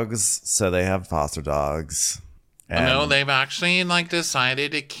dogs. So they have foster dogs. No, they've actually like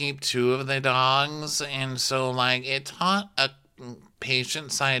decided to keep 2 of the dogs, and so like it taught a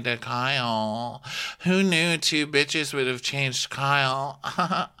patient side to Kyle. Who knew 2 bitches would have changed Kyle?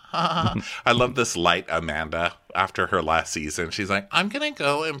 I love this light Amanda after her last season. She's like, I'm going to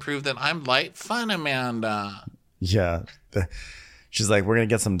go and prove that I'm light fun Amanda. Yeah. She's like, we're going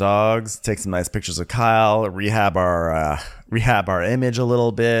to get some dogs, take some nice pictures of Kyle, rehab our image a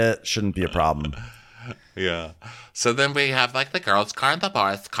little bit. Shouldn't be a problem. Yeah. So then we have like the girls' car and the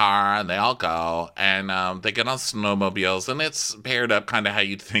boys' car, and they all go, and they get on snowmobiles, and it's paired up kind of how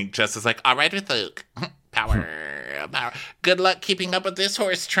you'd think. Jess is like, all right with Luke. Power. Good luck keeping up with this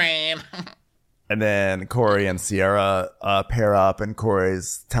horse train. And then Corey and Sierra pair up, and Corey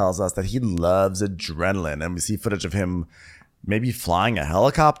tells us that he loves adrenaline. And we see footage of him maybe flying a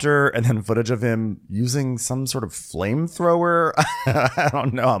helicopter, and then footage of him using some sort of flamethrower. I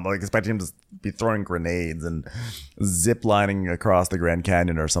don't know. I'm like expecting him to be throwing grenades and zip lining across the Grand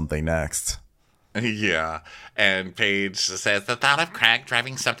Canyon or something next. Yeah. And Paige says, the thought of Craig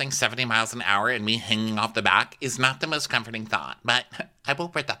driving something 70 miles an hour and me hanging off the back is not the most comforting thought, but I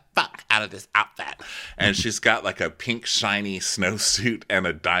will wear the fuck out of this outfit. And she's got like a pink shiny snowsuit and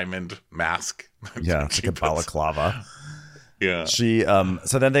a diamond mask. Yeah, it's like a balaclava. Yeah. She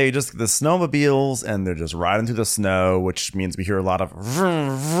so then they just the snowmobiles and they're just riding through the snow, which means we hear a lot of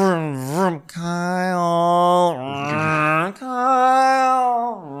vroom, vroom, vroom, Kyle,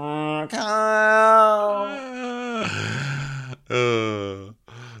 Kyle, Kyle.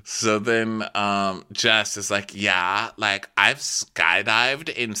 So then Jess is like, yeah, like I've skydived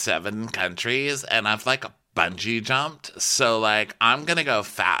in 7 countries and I've like bungee jumped. So like I'm gonna go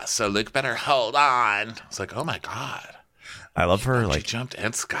fast. So Luke better hold on. It's like, oh my God. I love her. She Like jumped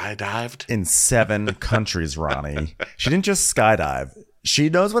and skydived in 7 countries, Ronnie. She didn't just skydive. She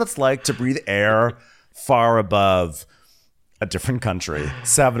knows what it's like to breathe air far above a different country.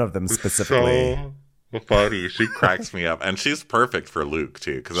 7 of them specifically. So funny. She cracks me up. And she's perfect for Luke,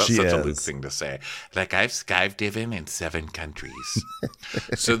 too, because that's such a Luke thing to say. Like, I've skydiving in 7 countries.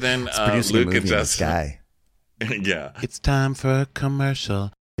 So then Luke and Jess. Sky. Yeah. It's time for a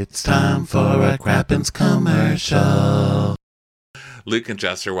commercial. It's time for a Crappens commercial. Luke and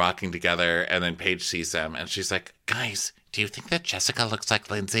Jess are walking together, and then Paige sees them, and she's like, guys, do you think that Jessica looks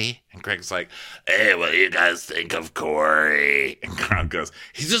like Lindsay? And Craig's like, hey, what do you guys think of Corey? And Craig goes,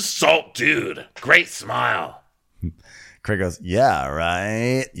 he's a salt dude. Great smile. Craig goes, yeah,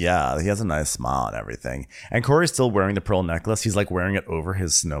 right? Yeah, he has a nice smile and everything. And Corey's still wearing the pearl necklace. He's like wearing it over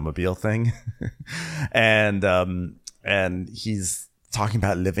his snowmobile thing. and he's talking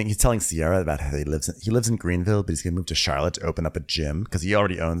about living. He's telling Sierra about how he lives in Greenville, but he's going to move to Charlotte to open up a gym because he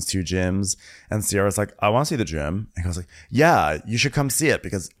already owns 2 gyms. And Sierra's like, I want to see the gym. And he goes like, yeah, you should come see it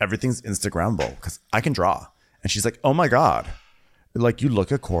because everything's Instagrammable because I can draw. And she's like, oh my God. Like you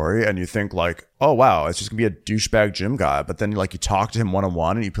look at Corey and you think like, oh wow, it's just gonna be a douchebag gym guy. But then you talk to him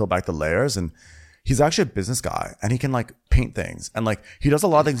one-on-one and you peel back the layers and he's actually a business guy and he can like paint things. And like he does a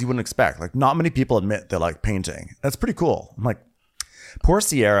lot of things you wouldn't expect. Like not many people admit they like painting. That's pretty cool. I'm like, poor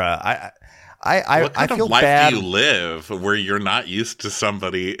Sierra. What kind I feel of life bad. do you live where you're not used to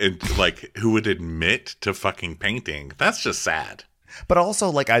somebody like who would admit to fucking painting? That's just sad. But also,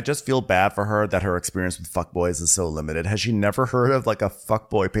 like, I just feel bad for her that her experience with fuckboys is so limited. Has she never heard of like a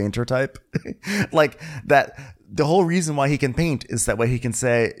fuckboy painter type? Like that. The whole reason why he can paint is that way he can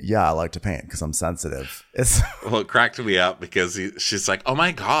say, yeah, I like to paint because I'm sensitive. Well, it cracked me up because she's like, oh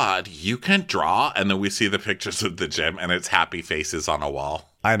my God, you can draw. And then we see the pictures of the gym and it's happy faces on a wall.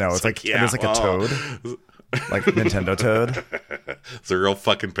 I know. It's like, yeah, there's like a toad, like Nintendo Toad. It's a real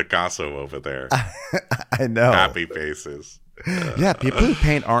fucking Picasso over there. I know. Happy faces. Yeah, people who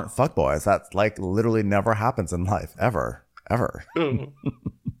paint aren't fuckboys. That's like literally never happens in life. Ever.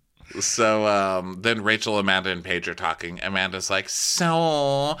 So then Rachel, Amanda, and Paige are talking. Amanda's like,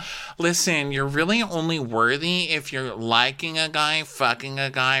 so listen, you're really only worthy if you're liking a guy, fucking a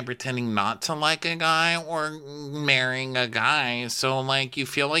guy, pretending not to like a guy, or marrying a guy. So like you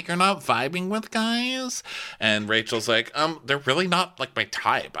feel like you're not vibing with guys? And Rachel's like, they're really not like my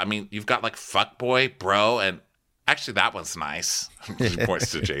type. I mean, you've got like fuckboy, bro, and actually that one's nice. She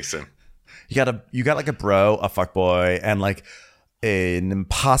points to Jason. You got like a bro, a fuckboy, and like an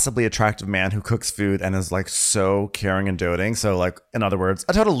impossibly attractive man who cooks food and is like so caring and doting. So like, in other words,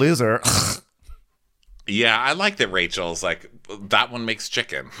 a total loser. Yeah, I like that Rachel's like, that one makes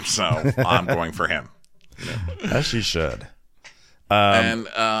chicken. So I'm going for him. As she should. And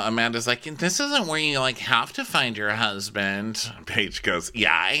Amanda's like, this isn't where you like have to find your husband. Paige goes,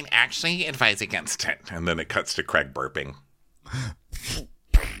 yeah, I actually advise against it. And then it cuts to Craig burping.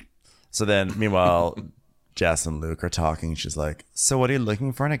 So then, meanwhile, Jess and Luke are talking. She's like, so what are you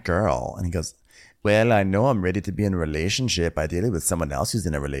looking for in a girl? And he goes, well, I know I'm ready to be in a relationship, ideally with someone else who's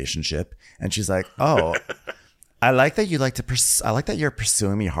in a relationship. And she's like, oh, I like that you like to I like that you're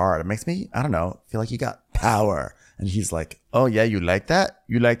pursuing me hard. It makes me, I don't know, feel like you got power. And he's like, oh yeah, you like that?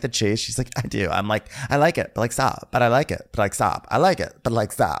 You like the chase? She's like, I do. I'm like, I like it, but like stop. But I like it, but like stop. I like it, but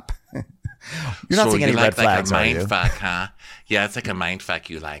like stop. You're not seeing any red flags, like a are you? Fuck, huh? Yeah, it's like a mind fuck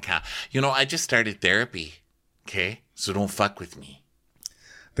you like, huh? You know, I just started therapy. Okay, so don't fuck with me.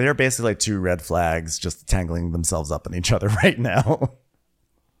 They are basically like 2 red flags just tangling themselves up in each other right now.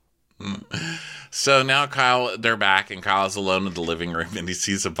 So now they're back, and Kyle's alone in the living room, and he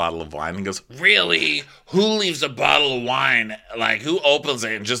sees a bottle of wine and goes, "Really? Who leaves a bottle of wine? Like, who opens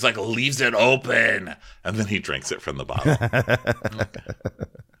it and just like leaves it open?" And then he drinks it from the bottle.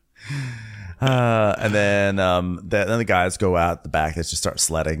 And then the guys go out the back. They just start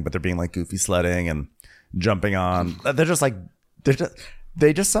sledding, but they're being like goofy sledding and jumping on. They're just like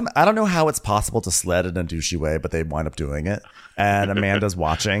I don't know how it's possible to sled in a douchey way, but they wind up doing it. And Amanda's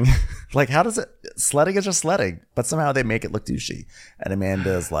watching. Like, how does it? Sledding is just sledding, but somehow they make it look douchey. And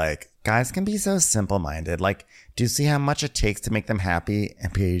Amanda's like, guys can be so simple-minded. Like, do you see how much it takes to make them happy?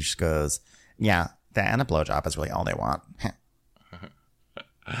 And Paige goes, yeah, that and a blowjob is really all they want.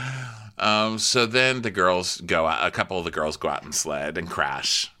 So then the girls go out, a couple of the girls go out and sled and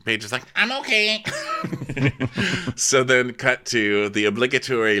crash. Paige is like, I'm okay. So then cut to the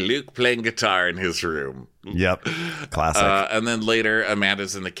obligatory Luke playing guitar in his room. Yep. Classic. And then later,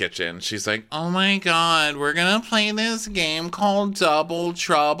 Amanda's in the kitchen. She's like, oh my God, we're going to play this game called Double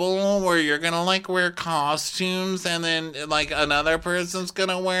Trouble where you're going to like wear costumes and then like another person's going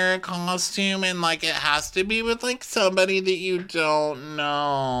to wear a costume and like it has to be with like somebody that you don't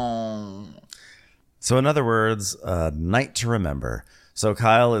know. So in other words, night to remember. So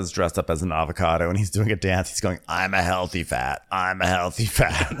Kyle is dressed up as an avocado and he's doing a dance. He's going, I'm a healthy fat. I'm a healthy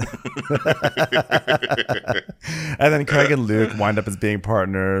fat. And then Craig and Luke wind up as being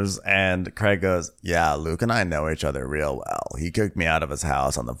partners. And Craig goes, yeah, Luke and I know each other real well. He kicked me out of his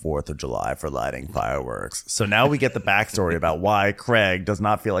house on the 4th of July for lighting fireworks. So now we get the backstory about why Craig does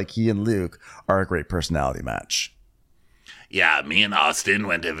not feel like he and Luke are a great personality match. Yeah, me and Austin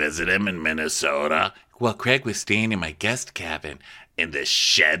went to visit him in Minnesota. Well, Craig was staying in my guest cabin in this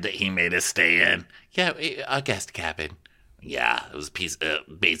shed that he made us stay in. Yeah, a guest cabin. Yeah, it was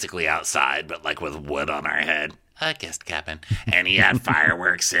basically outside, but like with wood on our head. A guest cabin. And he had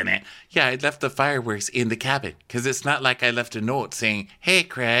fireworks in it. Yeah, I left the fireworks in the cabin because it's not like I left a note saying, hey,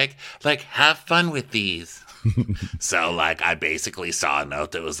 Craig, like, have fun with these. So, like, I basically saw a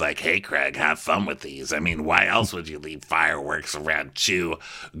note that was like, hey, Craig, have fun with these. I mean, why else would you leave fireworks around two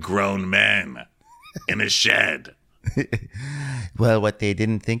grown men in a shed? Well, what they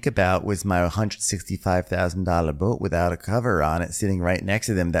didn't think about was my $165,000 boat without a cover on it sitting right next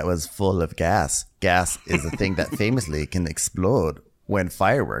to them that was full of gas. Gas is a thing that famously can explode when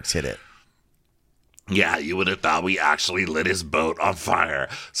fireworks hit it. Yeah, you would have thought we actually lit his boat on fire.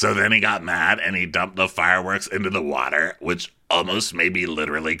 So then he got mad and he dumped the fireworks into the water, which almost made me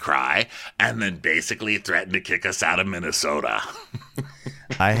literally cry, and then basically threatened to kick us out of Minnesota.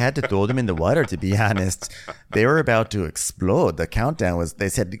 I had to throw them in the water, to be honest. They were about to explode. The countdown was, they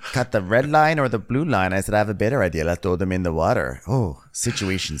said, cut the red line or the blue line. I said, I have a better idea. Let's throw them in the water. Oh,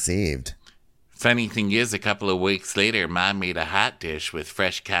 situation saved. Funny thing is, a couple of weeks later, Mom made a hot dish with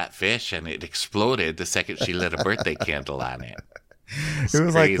fresh catfish, and it exploded the second she lit a birthday candle on it. It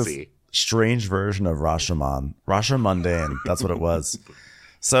was crazy. Like this strange version of Rashomon. Rashomundane. That's what it was.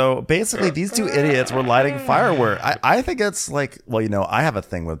 So basically, these two idiots were lighting fireworks. I think it's like, well, you know, I have a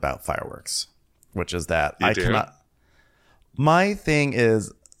thing about fireworks, which is that I cannot. My thing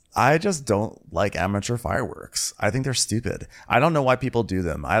is, I just don't like amateur fireworks. I think they're stupid. I don't know why people do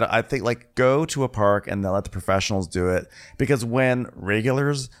them. I think, like, go to a park and they'll let the professionals do it. Because when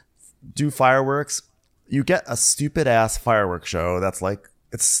regulars do fireworks, you get a stupid ass fireworks show that's like,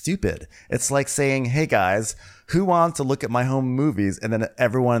 it's stupid. It's like saying, hey guys, who wants to look at my home movies? And then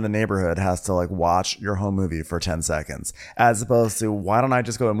everyone in the neighborhood has to like watch your home movie for 10 seconds. As opposed to, why don't I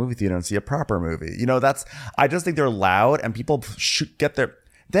just go to a movie theater and see a proper movie? You know, I just think they're loud and people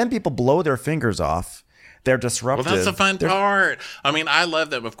then people blow their fingers off. They're disruptive. Well, that's the fun part. I mean, I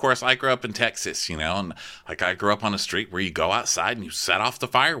love them. Of course, I grew up in Texas, you know, and like I grew up on a street where you go outside and you set off the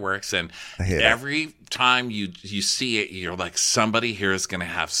fireworks. And every time you see it, you're like, somebody here is going to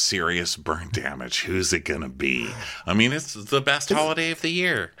have serious burn damage. Who's it going to be? I mean, it's the best holiday of the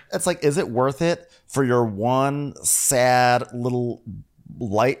year. It's like, is it worth it for your one sad little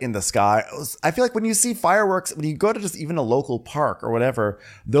light in the sky? I feel like when you see fireworks, when you go to just even a local park or whatever,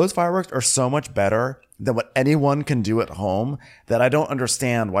 those fireworks are so much better than what anyone can do at home that I don't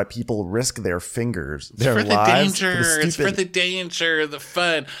understand why people risk their fingers, their lives. It's for the danger, the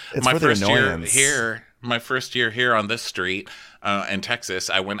fun. It's for the annoyance. My first year here on this street in Texas,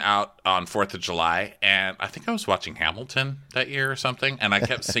 I went out on 4th of July, and I think I was watching Hamilton that year or something, and I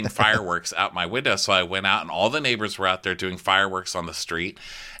kept seeing fireworks out my window. So I went out, and all the neighbors were out there doing fireworks on the street.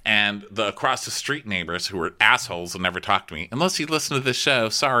 And the across the street neighbors, who were assholes and never talked to me, unless you listen to this show,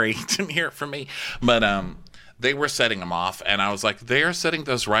 sorry, didn't hear it from me. But they were setting them off, and I was like, they are setting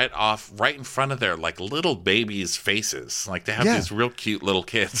those right off right in front of their like little babies' faces. Like they have these real cute little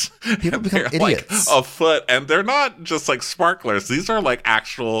kids. People become idiots. Like a foot, and they're not just like sparklers. These are like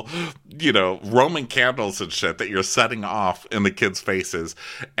actual, Roman candles and shit that you're setting off in the kids' faces.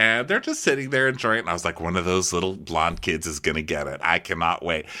 And they're just sitting there enjoying it. And I was like, one of those little blonde kids is going to get it. I cannot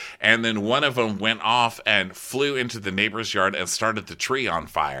wait. And then one of them went off and flew into the neighbor's yard and started the tree on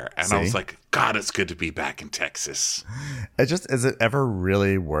fire. And I was like, God, it's good to be back in Texas. Is it ever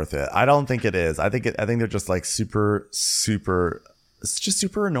really worth it? I don't think it is. I think they're just like super, it's just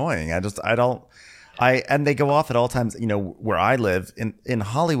super annoying. And they go off at all times. Where I live in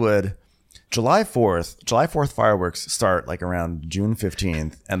Hollywood, July 4th fireworks start like around June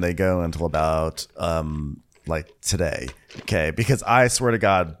 15th and they go until about like today. Okay. Because I swear to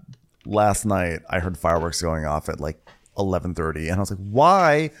God, last night I heard fireworks going off at like 11:30 and I was like,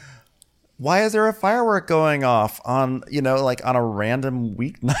 why is there a firework going off on, like on a random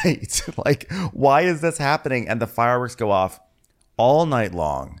weeknight? Like, why is this happening? And the fireworks go off all night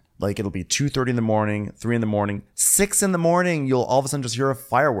long. Like it'll be 2:30 in the morning, 3 in the morning, 6 in the morning. You'll all of a sudden just hear a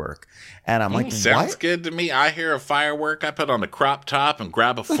firework. And I'm like, sounds good to me. I hear a firework. I put on a crop top and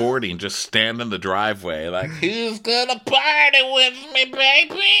grab a 40 and just stand in the driveway. Like, who's gonna party with me,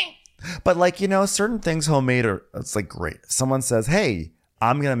 baby? But like, certain things homemade it's like great. If someone says, hey,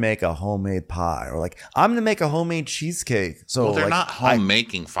 I'm going to make a homemade pie, or like, I'm going to make a homemade cheesecake. So they're not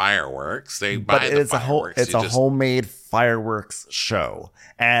making fireworks. They buy the fireworks. It's a homemade fireworks show.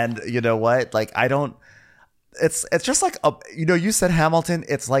 And you know what? Like, it's just like, you said Hamilton.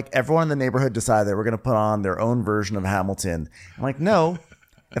 It's like everyone in the neighborhood decided that we're going to put on their own version of Hamilton. I'm like, no,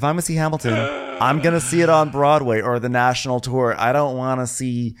 if I'm going to see Hamilton, I'm going to see it on Broadway or the national tour. I don't want to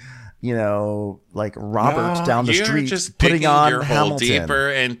see, like Robert down the street just putting on your Hamilton.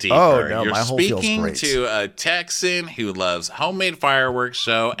 Deeper and deeper. Oh, no, You're my whole feels speaking great. to a Texan who loves homemade fireworks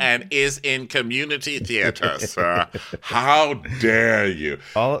show and is in community theater, sir. How dare you?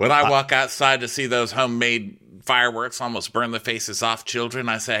 When I walk outside to see those homemade fireworks almost burn the faces off children,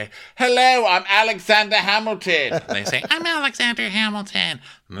 I say, hello, I'm Alexander Hamilton. And they say, I'm Alexander Hamilton.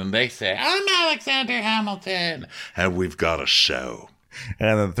 And then they say, I'm Alexander Hamilton. And we've got a show.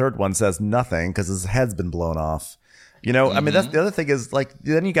 And then the third one says nothing because his head's been blown off. I mean, that's the other thing is like,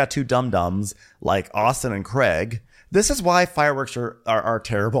 then you got two dum-dums like Austin and Craig. This is why fireworks are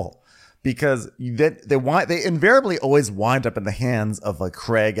terrible, because they invariably always wind up in the hands of like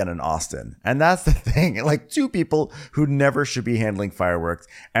Craig and an Austin. And that's the thing. Like two people who never should be handling fireworks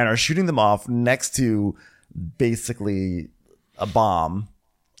and are shooting them off next to basically a bomb.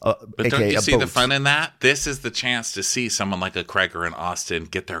 But don't you see the fun in that? This is the chance to see someone like a Craig or an Austin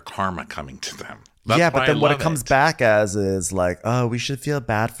get their karma coming to them. That's but then what it comes back as is like, oh, we should feel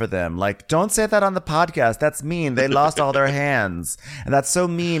bad for them. Like, don't say that on the podcast. That's mean. They lost all their hands. And that's so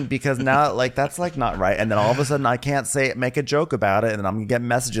mean because now, like, that's like not right. And then all of a sudden I can't make a joke about it. And then I'm going to get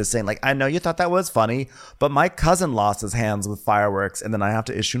messages saying like, I know you thought that was funny, but my cousin lost his hands with fireworks. And then I have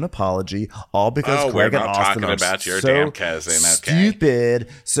to issue an apology all because Craig and Austin are about your so damn cousin.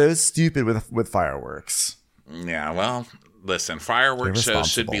 So stupid with fireworks. Yeah, well, listen, fireworks shows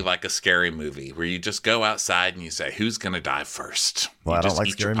should be like a scary movie where you just go outside and you say, who's going to die first? Well, I don't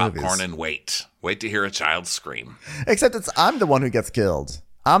like scary movies. Eat your popcorn and wait. Wait to hear a child scream. Except I'm the one who gets killed.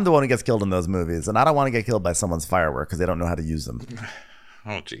 I'm the one who gets killed in those movies. And I don't want to get killed by someone's firework because they don't know how to use them.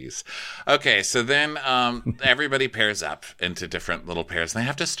 Oh, geez. Okay, so then everybody pairs up into different little pairs. And they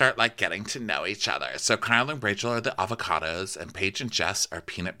have to start like getting to know each other. So Kyle and Rachel are the avocados and Paige and Jess are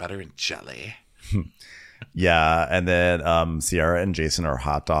peanut butter and jelly. Yeah, and then Sierra and Jason are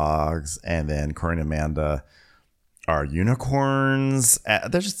hot dogs, and then Corey and Amanda are unicorns.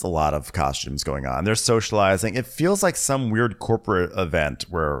 There's just a lot of costumes going on. They're socializing. It feels like some weird corporate event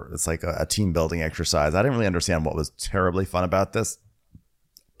where it's like a team building exercise. I didn't really understand what was terribly fun about this.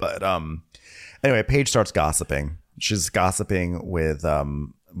 But anyway, Paige starts gossiping. She's gossiping with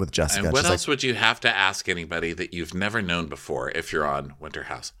Jessica. And what else would you have to ask anybody that you've never known before if you're on Winter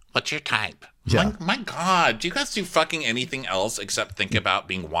House? What's your type? Yeah. My God, do you guys do fucking anything else except think about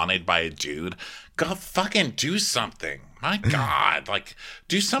being wanted by a dude? Go fucking do something. My God, like,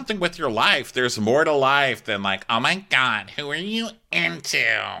 do something with your life. There's more to life than like, oh my God, who are you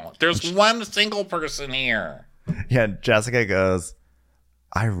into? There's one single person here. Yeah, Jessica goes,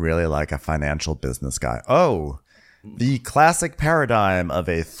 I really like a financial business guy. Oh, the classic paradigm of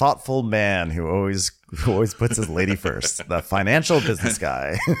a thoughtful man who always puts his lady first. The financial business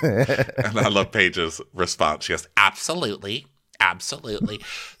guy. And I love Paige's response. She goes, absolutely. Absolutely.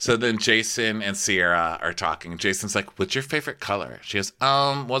 So then Jason and Sierra are talking. Jason's like, what's your favorite color? She goes,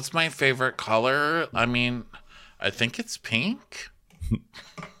 what's my favorite color? I mean, I think it's pink.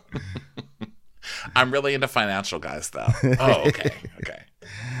 I'm really into financial guys, though. Oh, okay.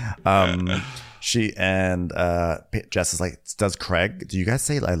 She and Jess is like, does Craig, do you guys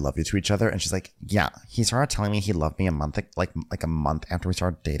say I love you to each other? And she's like, yeah, he started telling me he loved me a month after we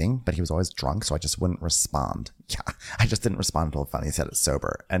started dating, but he was always drunk, so I just wouldn't respond. Yeah, I just didn't respond until finally he said it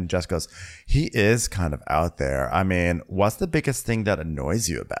sober. And Jess goes, he is kind of out there. I mean, what's the biggest thing that annoys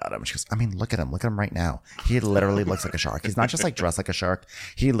you about him? She goes, I mean, look at him right now. He literally looks like a shark. He's not just like dressed like a shark.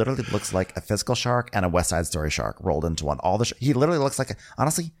 He literally looks like a physical shark and a West Side Story shark rolled into one. He literally looks like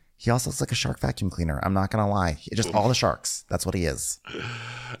honestly, he also looks like a shark vacuum cleaner. I'm not going to lie. Just all the sharks. That's what he is.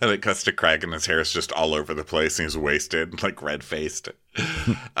 And it cuts to Craig and his hair is just all over the place and he's wasted, like red-faced.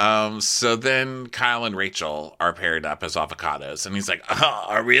 So then Kyle and Rachel are paired up as avocados. And he's like,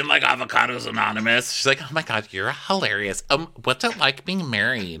 are we in like Avocados Anonymous? She's like, oh my God, you're hilarious. What's it like being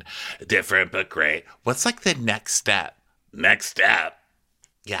married? Different, but great. What's like the next step? Next step?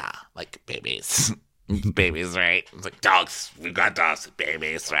 Yeah, like babies. Babies, right? It's like dogs. We've got dogs.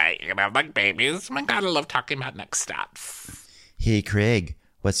 Babies, right? You're gonna have like babies. Oh my God, I love talking about next steps. Hey, Craig,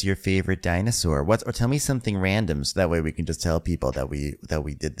 what's your favorite dinosaur? Or tell me something random so that way we can just tell people that we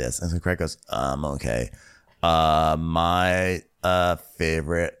did this. And so Craig goes, okay. My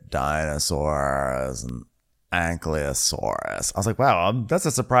favorite dinosaur is an Ankylosaurus. I was like, wow, that's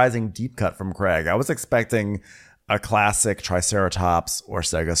a surprising deep cut from Craig. I was expecting a classic Triceratops or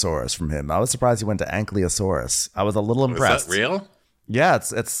Stegosaurus from him. I was surprised he went to Ankylosaurus. I was a little impressed. Is that real? Yeah,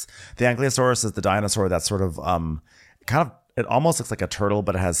 it's the Ankylosaurus is the dinosaur that's sort of kind of, it almost looks like a turtle,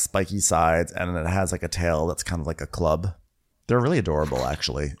 but it has spiky sides and it has like a tail that's kind of like a club. They're really adorable,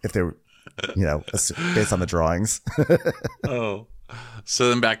 actually, if they're, based on the drawings. Oh. So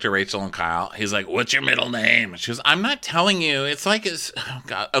then back to Rachel and Kyle. He's like, what's your middle name? She goes, I'm not telling you. It's like, oh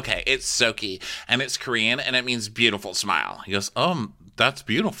God. Okay, it's Soki and it's Korean and it means beautiful smile. He goes, oh, that's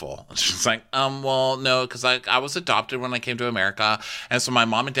beautiful. And she's like, well, no, because I was adopted when I came to America. And so my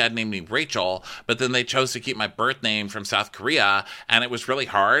mom and dad named me Rachel, but then they chose to keep my birth name from South Korea. And it was really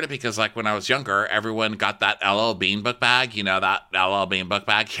hard because like when I was younger, everyone got that LL Bean book bag, that LL Bean book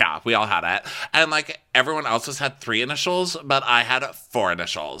bag. Yeah, we all had it. And like everyone else has had 3 initials, but I had 4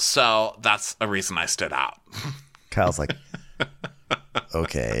 initials. So that's a reason I stood out. Kyle's like,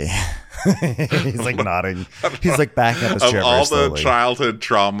 okay. He's like nodding. He's like backing up his chair. Of all the childhood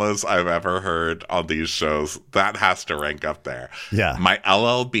traumas I've ever heard on these shows, that has to rank up there. Yeah. My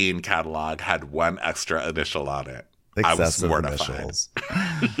LL Bean catalog had 1 extra initial on it. Excessive I was mortified. initials.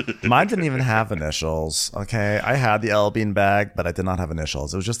 Mine didn't even have initials. Okay, I had the LL Bean bag, but I did not have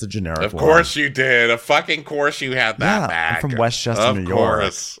initials. It was just a generic one. Of course you did. A fucking course you had that bag. I'm from Westchester, New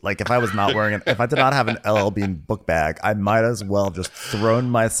York. Like if I was not wearing it, if I did not have an LL Bean book bag, I might as well just thrown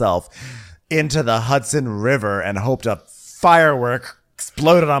myself into the Hudson River and hoped a firework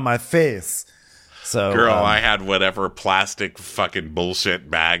exploded on my face. So, girl, I had whatever plastic fucking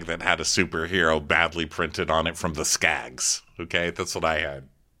bullshit bag that had a superhero badly printed on it from the Skags. Okay, that's what I had.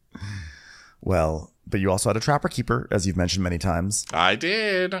 Well, but you also had a Trapper Keeper, as you've mentioned many times. I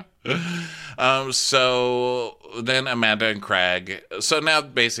did. So then Amanda and Craig. So now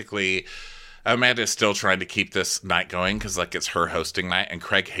basically Amanda's still trying to keep this night going because like it's her hosting night, and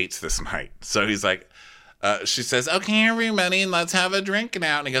Craig hates this night. So he's like, she says, okay, everybody, let's have a drink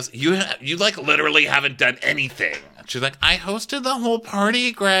now. And he goes, you like literally haven't done anything. And she's like, I hosted the whole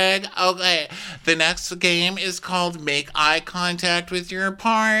party, Greg. Okay, the next game is called Make Eye Contact with Your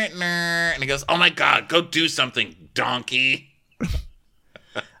Partner. And he goes, oh my God, go do something, donkey.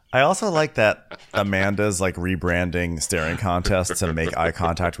 I also like that Amanda's like rebranding staring contest to Make Eye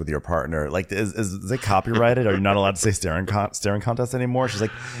Contact with Your Partner. Like, is it copyrighted? Are you not allowed to say staring contest anymore? She's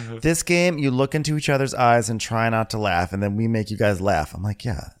like, this game, you look into each other's eyes and try not to laugh, and then we make you guys laugh. I'm like,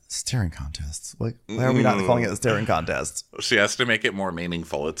 yeah, staring contests. Like, why are we not calling it a staring contest? She has to make it more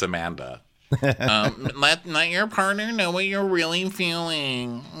meaningful. It's Amanda. Let your partner know what you're really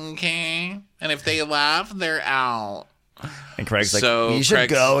feeling, okay? And if they laugh, they're out. And Craig's like, we should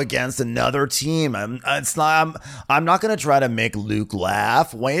go against another team. I'm not gonna try to make Luke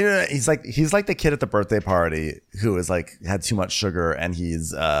laugh. Wait, he's like the kid at the birthday party who is like had too much sugar and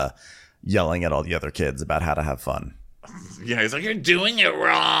he's yelling at all the other kids about how to have fun. Yeah, he's like, you're doing it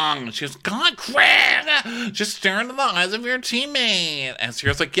wrong. She goes, God, Craig, just stare into the eyes of your teammate. And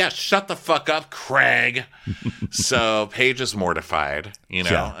Sierra's like, yeah, shut the fuck up, Craig. So Paige is mortified,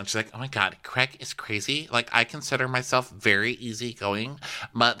 Yeah. And she's like, oh my God, Craig is crazy. Like, I consider myself very easygoing,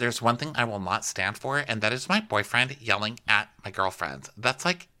 but there's one thing I will not stand for, and that is my boyfriend yelling at my girlfriend. That's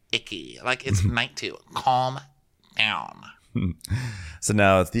like icky. Like, it's night 2. Calm down. So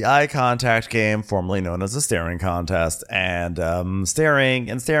now it's the eye contact game, formerly known as the staring contest, and staring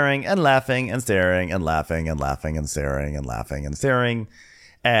and staring and laughing and staring and laughing and laughing and staring and laughing and staring,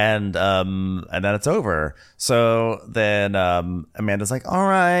 and then it's over. So then Amanda's like, "All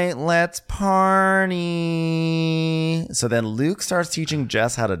right, let's party." So then Luke starts teaching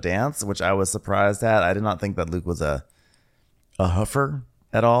Jess how to dance, which I was surprised at. I did not think that Luke was a hoofer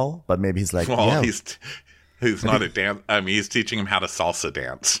at all, but maybe he's like, Well, yeah. he's not a dance. I mean, he's teaching him how to salsa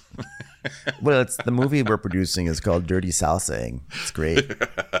dance. Well, it's the movie we're producing is called Dirty Salsaing. It's great.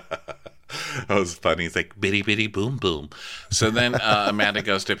 That was funny. He's like, bitty, bitty, boom, boom. So then Amanda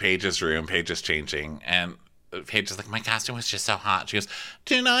goes to Paige's room. Paige is changing. And Paige is like, my costume was just so hot. She goes,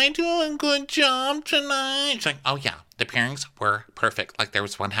 did I do a good job tonight? She's like, oh, yeah. The pairings were perfect. Like, there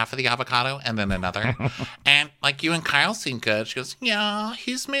was one half of the avocado and then another. And, like, you and Kyle seem good. She goes, yeah,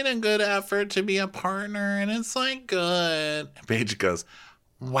 he's made a good effort to be a partner. And it's, like, good. And Paige goes,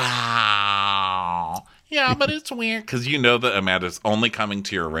 wow. Yeah, but it's weird because you know that Amanda's only coming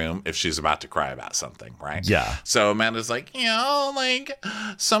to your room if she's about to cry about something, right? Yeah. So Amanda's like, yeah, like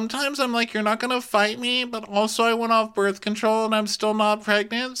sometimes I'm like, you're not going to fight me, but also I went off birth control and I'm still not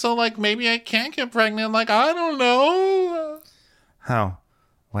pregnant. So like maybe I can't get pregnant. Like, I don't know. Oh,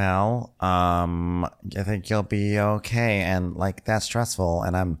 well, I think you'll be okay. And like, that's stressful.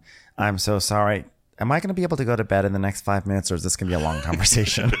 And I'm so sorry. Am I going to be able to go to bed in the next 5 minutes, or is this going to be a long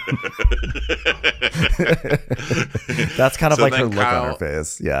conversation? That's kind of So like her then look on Kyle- her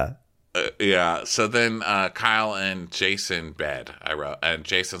face. Yeah. Yeah. So then Kyle and Jason bed, I wrote. And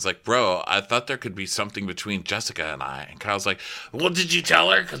Jason's like, bro, I thought there could be something between Jessica and I. And Kyle's like, well, did you tell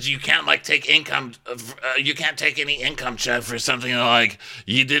her? Because you can't like take income. You can't take any income check for something like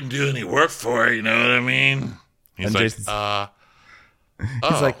you didn't do any work for. You know what I mean? He's And like, Jason's- oh,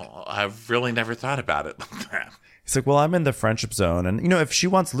 like- I've really never thought about it like that. He's like, well, I'm in the friendship zone. And, you know, if she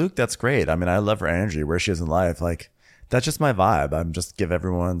wants Luke, that's great. I mean, I love her energy, where she is in life. Like, that's just my vibe. I'm just give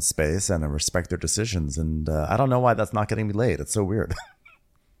everyone space and I respect their decisions. And I don't know why that's not getting me laid. It's so weird.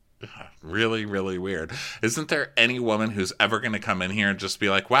 Really, really weird. Isn't there any woman who's ever going to come in here and just be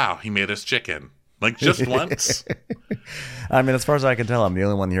like, wow, he made us chicken? Like, just once? I mean, as far as I can tell, I'm the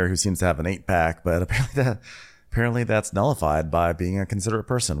only one here who seems to have an 8-pack, but apparently that's nullified by being a considerate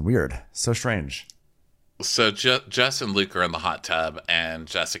person. Weird. So strange. So Jess and Luke are in the hot tub, and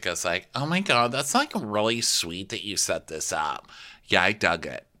Jessica's like, oh my God, that's like really sweet that you set this up. Yeah, I dug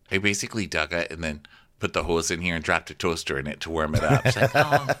it. I basically dug it and then put the hose in here and dropped a toaster in it to warm it up. She's like,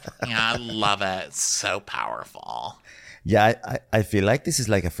 oh, yeah, I love it. It's so powerful. Yeah, I feel like this is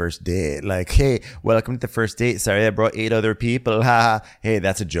like a first date. Like, hey, welcome to the first date. Sorry, I brought 8 other people. Ha. Hey,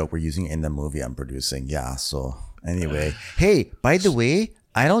 that's a joke we're using in the movie I'm producing. Yeah, so anyway. Hey, by the way,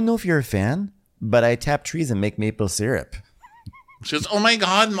 I don't know if you're a fan, but I tap trees and make maple syrup. She goes, oh my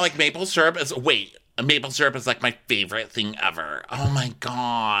God, like maple syrup is, wait, maple syrup is like my favorite thing ever. Oh my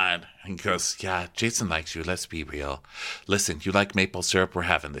God. And he goes, yeah, Jason likes you. Let's be real. Listen, you like maple syrup? We're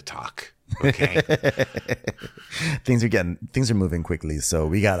having the talk. Okay. Things are moving quickly, so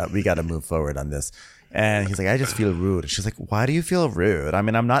we gotta move forward on this. And he's like, I just feel rude. She's like, why do you feel rude? I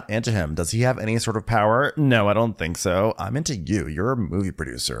mean, I'm not into him. Does he have any sort of power? No, I don't think so. I'm into you. You're a movie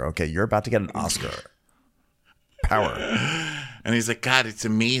producer. Okay, you're about to get an Oscar. Power. And he's like, God, it's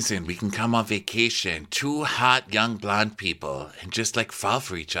amazing. We can come on vacation, 2 hot young blonde people, and just like fall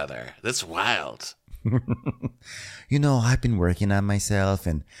for each other. That's wild. You know, I've been working on myself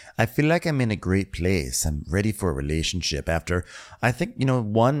and I feel like I'm in a great place. I'm ready for a relationship after, I think, you know,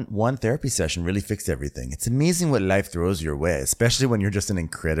 one therapy session really fixed everything. It's amazing what life throws your way, especially when you're just an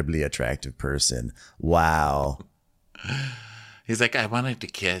incredibly attractive person. Wow. He's like, I wanted to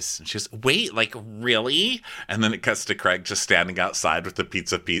kiss. And she's, wait, like, really? And then it cuts to Craig just standing outside with the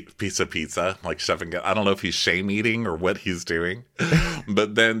piece of pizza, like shoving it. I don't know if he's shame eating or what he's doing.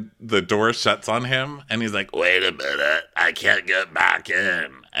 But then the door shuts on him, and he's like, wait a minute, I can't get back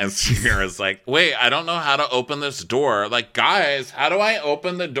in. And Sierra's like, wait, I don't know how to open this door. Like, guys, how do I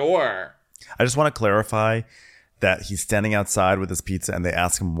open the door? I just want to clarify that he's standing outside with his pizza and they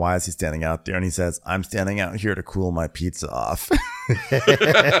ask him, why is he standing out there? And he says, I'm standing out here to cool my pizza off.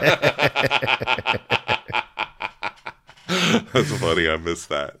 That's funny. I missed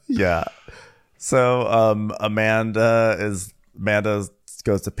that. Yeah. So Amanda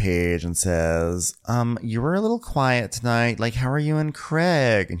goes to Paige and says, you were a little quiet tonight. Like, how are you and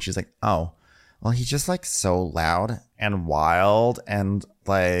Craig? And she's like, oh, well, he's just like so loud and wild. And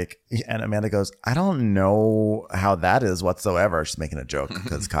and Amanda goes, I don't know how that is whatsoever. She's making a joke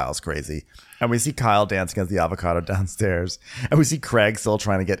because Kyle's crazy. And we see Kyle dancing as the avocado downstairs. And we see Craig still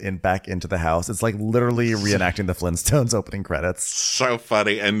trying to get back into the house. It's like literally reenacting the Flintstones opening credits. So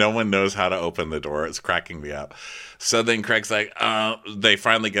funny. And no one knows how to open the door. It's cracking me up. So then Craig's like, they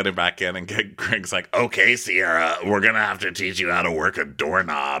finally get him back in. And Craig's like, okay, Sierra, we're going to have to teach you how to work a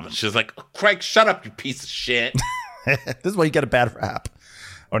doorknob. And she's like, Craig, shut up, you piece of shit. This is why you get a bad rap.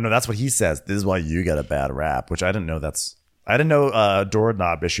 Oh, no, that's what he says. This is why you get a bad rap, which I didn't know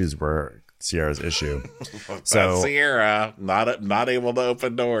doorknob issues were Sierra's issue. So Sierra, not able to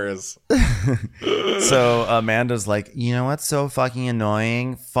open doors. So Amanda's like, you know what's so fucking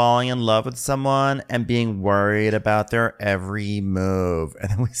annoying? Falling in love with someone and being worried about their every move.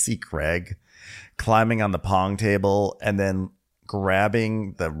 And then we see Craig climbing on the pong table and then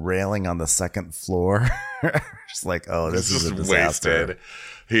grabbing the railing on the second floor. Just like, oh, this is a disaster. Wasted.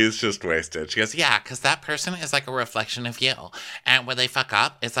 He's just wasted. She goes, yeah, because that person is like a reflection of you. And when they fuck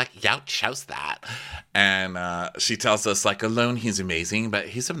up, it's like, you chose that. And she tells us, like, alone he's amazing, but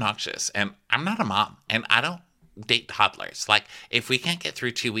he's obnoxious. And I'm not a mom. And I don't date toddlers. Like, if we can't get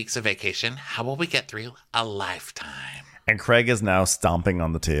through 2 weeks of vacation, how will we get through a lifetime? And Craig is now stomping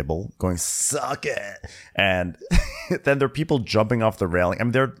on the table, going, suck it. And then there are people jumping off the railing. I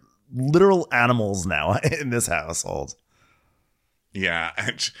mean, they're literal animals now in this household. Yeah,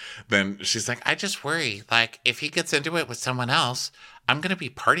 and then she's like, I just worry, like, if he gets into it with someone else, I'm going to be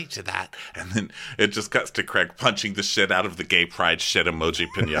party to that. And then it just cuts to Craig punching the shit out of the gay pride shit emoji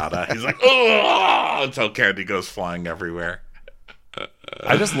pinata. He's like, oh, until candy goes flying everywhere.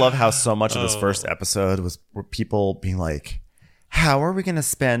 I just love how so much of this first episode were people being like, how are we going to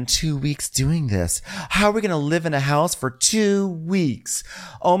spend 2 weeks doing this? How are we going to live in a house for 2 weeks?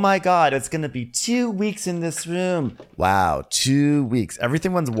 Oh my God, it's going to be 2 weeks in this room. Wow, 2 weeks.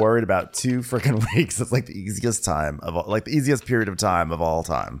 Everyone's worried about 2 freaking weeks. It's like the easiest the easiest period of time of all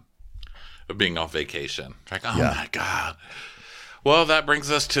time. Being off vacation. Like, oh my God. Well, that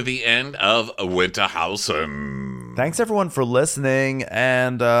brings us to the end of Winterhausen. Thanks everyone for listening,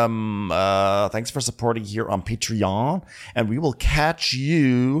 and thanks for supporting here on Patreon. And we will catch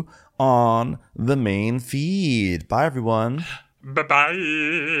you on the main feed. Bye, everyone.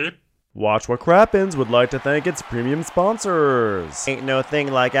 Bye-bye. Watch What Crappens would like to thank its premium sponsors. Ain't no thing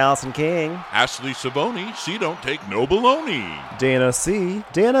like Allison King. Ashley Savoni, she don't take no baloney. Dana C.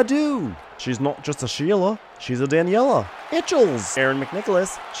 Dana Do. She's not just a Sheila, she's a Daniela. Itchels. Aaron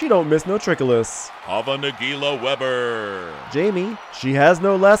McNicholas. She don't miss no trickolas. Hava Nagila Weber. Jamie. She has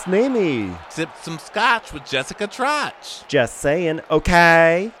no last namey. Sipped some scotch with Jessica Trotch. Just saying,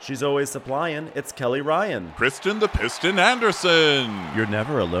 okay. She's always supplying. It's Kelly Ryan. Kristen the Piston Anderson. You're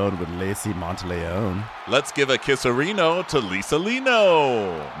never alone with Lacey Monteleone. Let's give a kisserino to Lisa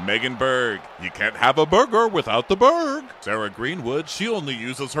Lino. Megan Berg. You can't have a burger without the Berg. Sarah Greenwood. She only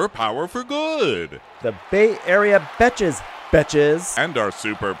uses her power for good. The Bay Area Betches. Betches. And our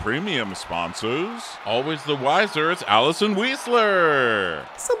super premium sponsors. Always the wiser, it's Allison Weisler.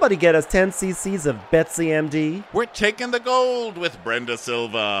 Somebody get us 10 cc's of Betsy MD. We're taking the gold with Brenda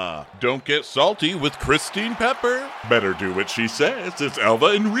Silva. Don't get salty with Christine Pepper. Better do what she says, it's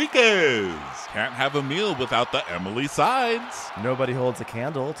Elva Enriquez. Can't have a meal without the Emily Sides. Nobody holds a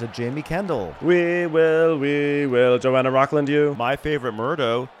candle to Jamie Kendall. We will, Joanna Rockland you. My favorite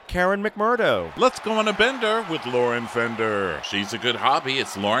Murdo, Karen McMurdo. Let's go on a bender with Lauren Fender. She's a good hobby,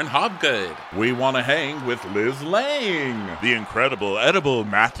 it's Lauren Hobgood. We want to hang with Liz Lang. The incredible edible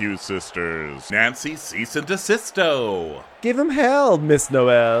Matthews sisters. Nancy Cease and Desisto. Give him hell, Miss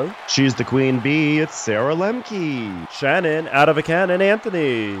Noel. She's the queen bee, it's Sarah Lemke. Shannon, out of a cannon,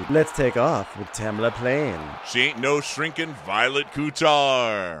 Anthony. Let's take off with Tamla Plain. She ain't no shrinking Violet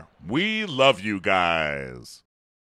Kuchar. We love you guys.